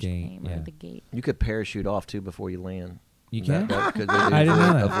baggage gate, claim yeah. or the gate. You could parachute off too before you land. You can? That could I didn't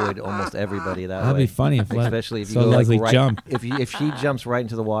know that. avoid almost everybody that That'd way. be funny if Especially if you so go Leslie like right, jump. If she jumps right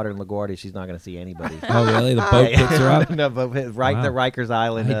into the water in LaGuardia, she's not going to see anybody. Oh, really? The boat picks her up? No, but right Wow. the Rikers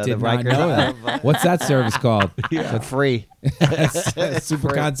Island. I the did not Rikers know Island. that. What's that service called? Free. Super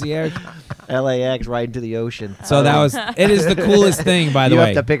free. concierge. LAX right into the ocean. So that was. It is the coolest thing, by the you way.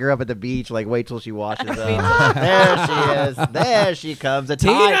 have to pick her up at the beach. Like wait till she washes up. There she is. There she comes. The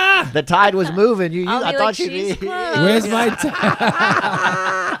tide. Tina! The tide was moving. I'll I be thought like, she'd "She's be. close." Where's my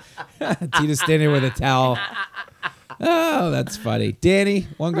Tina's standing there with a towel. Oh, that's funny. Danny,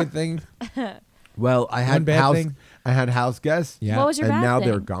 one good thing. Well, I One had bad house. thing? I had house guests. Yeah. What was your and bad now thing?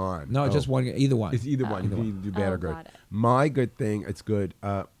 they're gone. No, Oh. just one. Either one. It's either one. You can either do bad Oh, or good. got it. My good thing, it's good.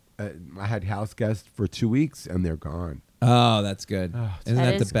 I had house guests for 2 weeks and they're gone. Oh, that's good. Isn't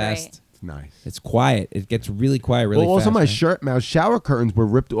That that the is best? great. It's nice. It's quiet. It gets really quiet really Well, also fast. my shower curtains were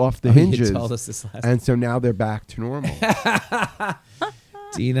ripped off the Oh, you hinges, told us this last and so now they're back to normal.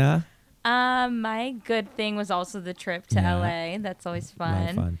 Tina. My good thing was also the trip to Yeah. LA. That's always A lot of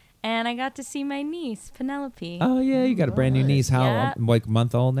fun. fun. And I got to see my niece, Penelope. Oh yeah, you got a brand new niece. How Yeah. like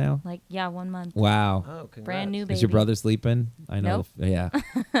month old now? Like, yeah, 1 month. Wow. Oh, congrats. Brand new baby. Is your brother sleeping? I know. Nope. Yeah.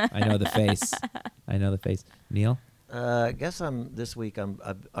 I know the face. I know the face. Neil. I guess this week.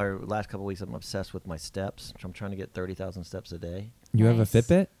 Our last couple of weeks, I'm obsessed with my steps. I'm trying to get 30,000 steps a day. You have a Nice.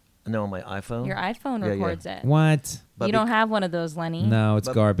 Fitbit? No, on my iPhone. Your iPhone Yeah, yeah. records it. What? But You don't have one of those, Lenny. No, it's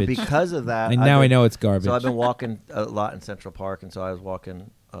but garbage. Because of that, and I've now I been- know it's garbage. So I've been walking a lot in Central Park, and so I was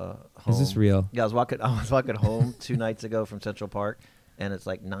walking home. Is this real? Yeah, I was walking home 2 nights ago from Central Park, and it's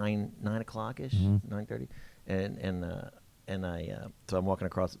like 9 o'clock ish, Mm-hmm. 9:30, and I so I'm walking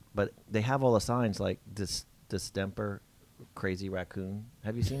across, but they have all the signs like distemper, crazy raccoon.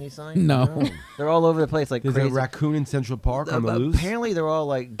 Have you seen these signs? No. They're all over the place, like There's crazy. a raccoon in Central Park on the loose. Apparently, they're all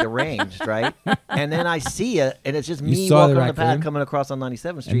like deranged, right? And then I see it, and it's just You me saw the walking on the path raccoon? coming across on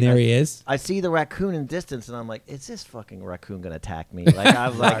 97th Street. And there he is. I see the raccoon in distance, and I'm like, "Is this fucking raccoon gonna attack me?" Like I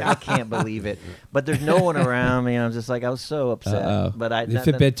was like, "I can't believe it," but there's no one around me. I'm just like, I was so upset. Uh-oh. But I The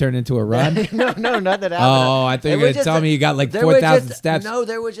nothing- Fitbit turned into a run. no, nothing happened. Oh, I thought you It were was gonna just tell me you got like there was 4,000 just- steps. No,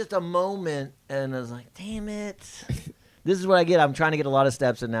 there was just a moment, and I was like, "Damn it." This is what I get. I'm trying to get a lot of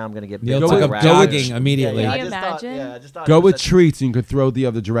steps, and now I'm going to get Neil bit took by a up raccoon. jogging immediately. Yeah, Can you imagine? I just thought Go it was with a- treats, and you could throw the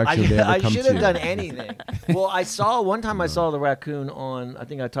other direction. They I ever come should to have you. done anything. Well, I saw one time I saw the raccoon on. I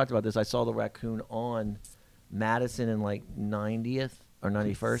think I talked about this. I saw the raccoon on Madison and like 90th, or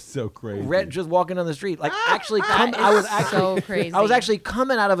 91st. So crazy. Just walking down the street, like actually, I was actually so crazy. I was actually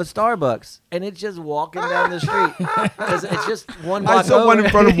coming out of a Starbucks, and it's just walking down the street because it's just one block I saw one over.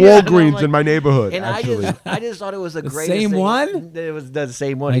 in front of Yeah, and I'm Walgreens like- in my neighborhood. And Actually, I just thought it was the greatest same thing. one? It was the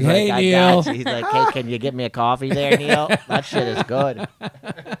same one. Like, He's hey, like, I Neil. got you. He's like, hey, can you get me a coffee there, Neil? That shit is good.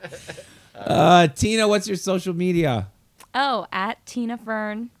 Tina, what's your social media? Oh, at Tina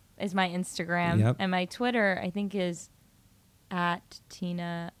Fern is my Instagram. Yep. And my Twitter, I think, is at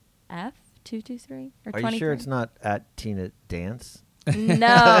Tina F223 or 23. Are you sure it's not at Tina Dance?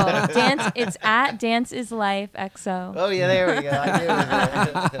 No. Dance. It's at Dance is Life XO. Oh yeah, there we go. I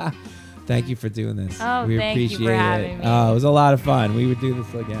knew it. Thank you for doing this. Oh, we thank you appreciate for it. having me. Oh, it was a lot of fun. We would do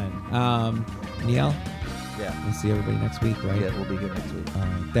this again. Neil, Yeah. we'll see everybody next week, right? Yeah, we'll be here next week.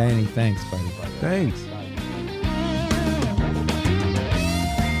 Danny, thanks, buddy. thanks. Bye.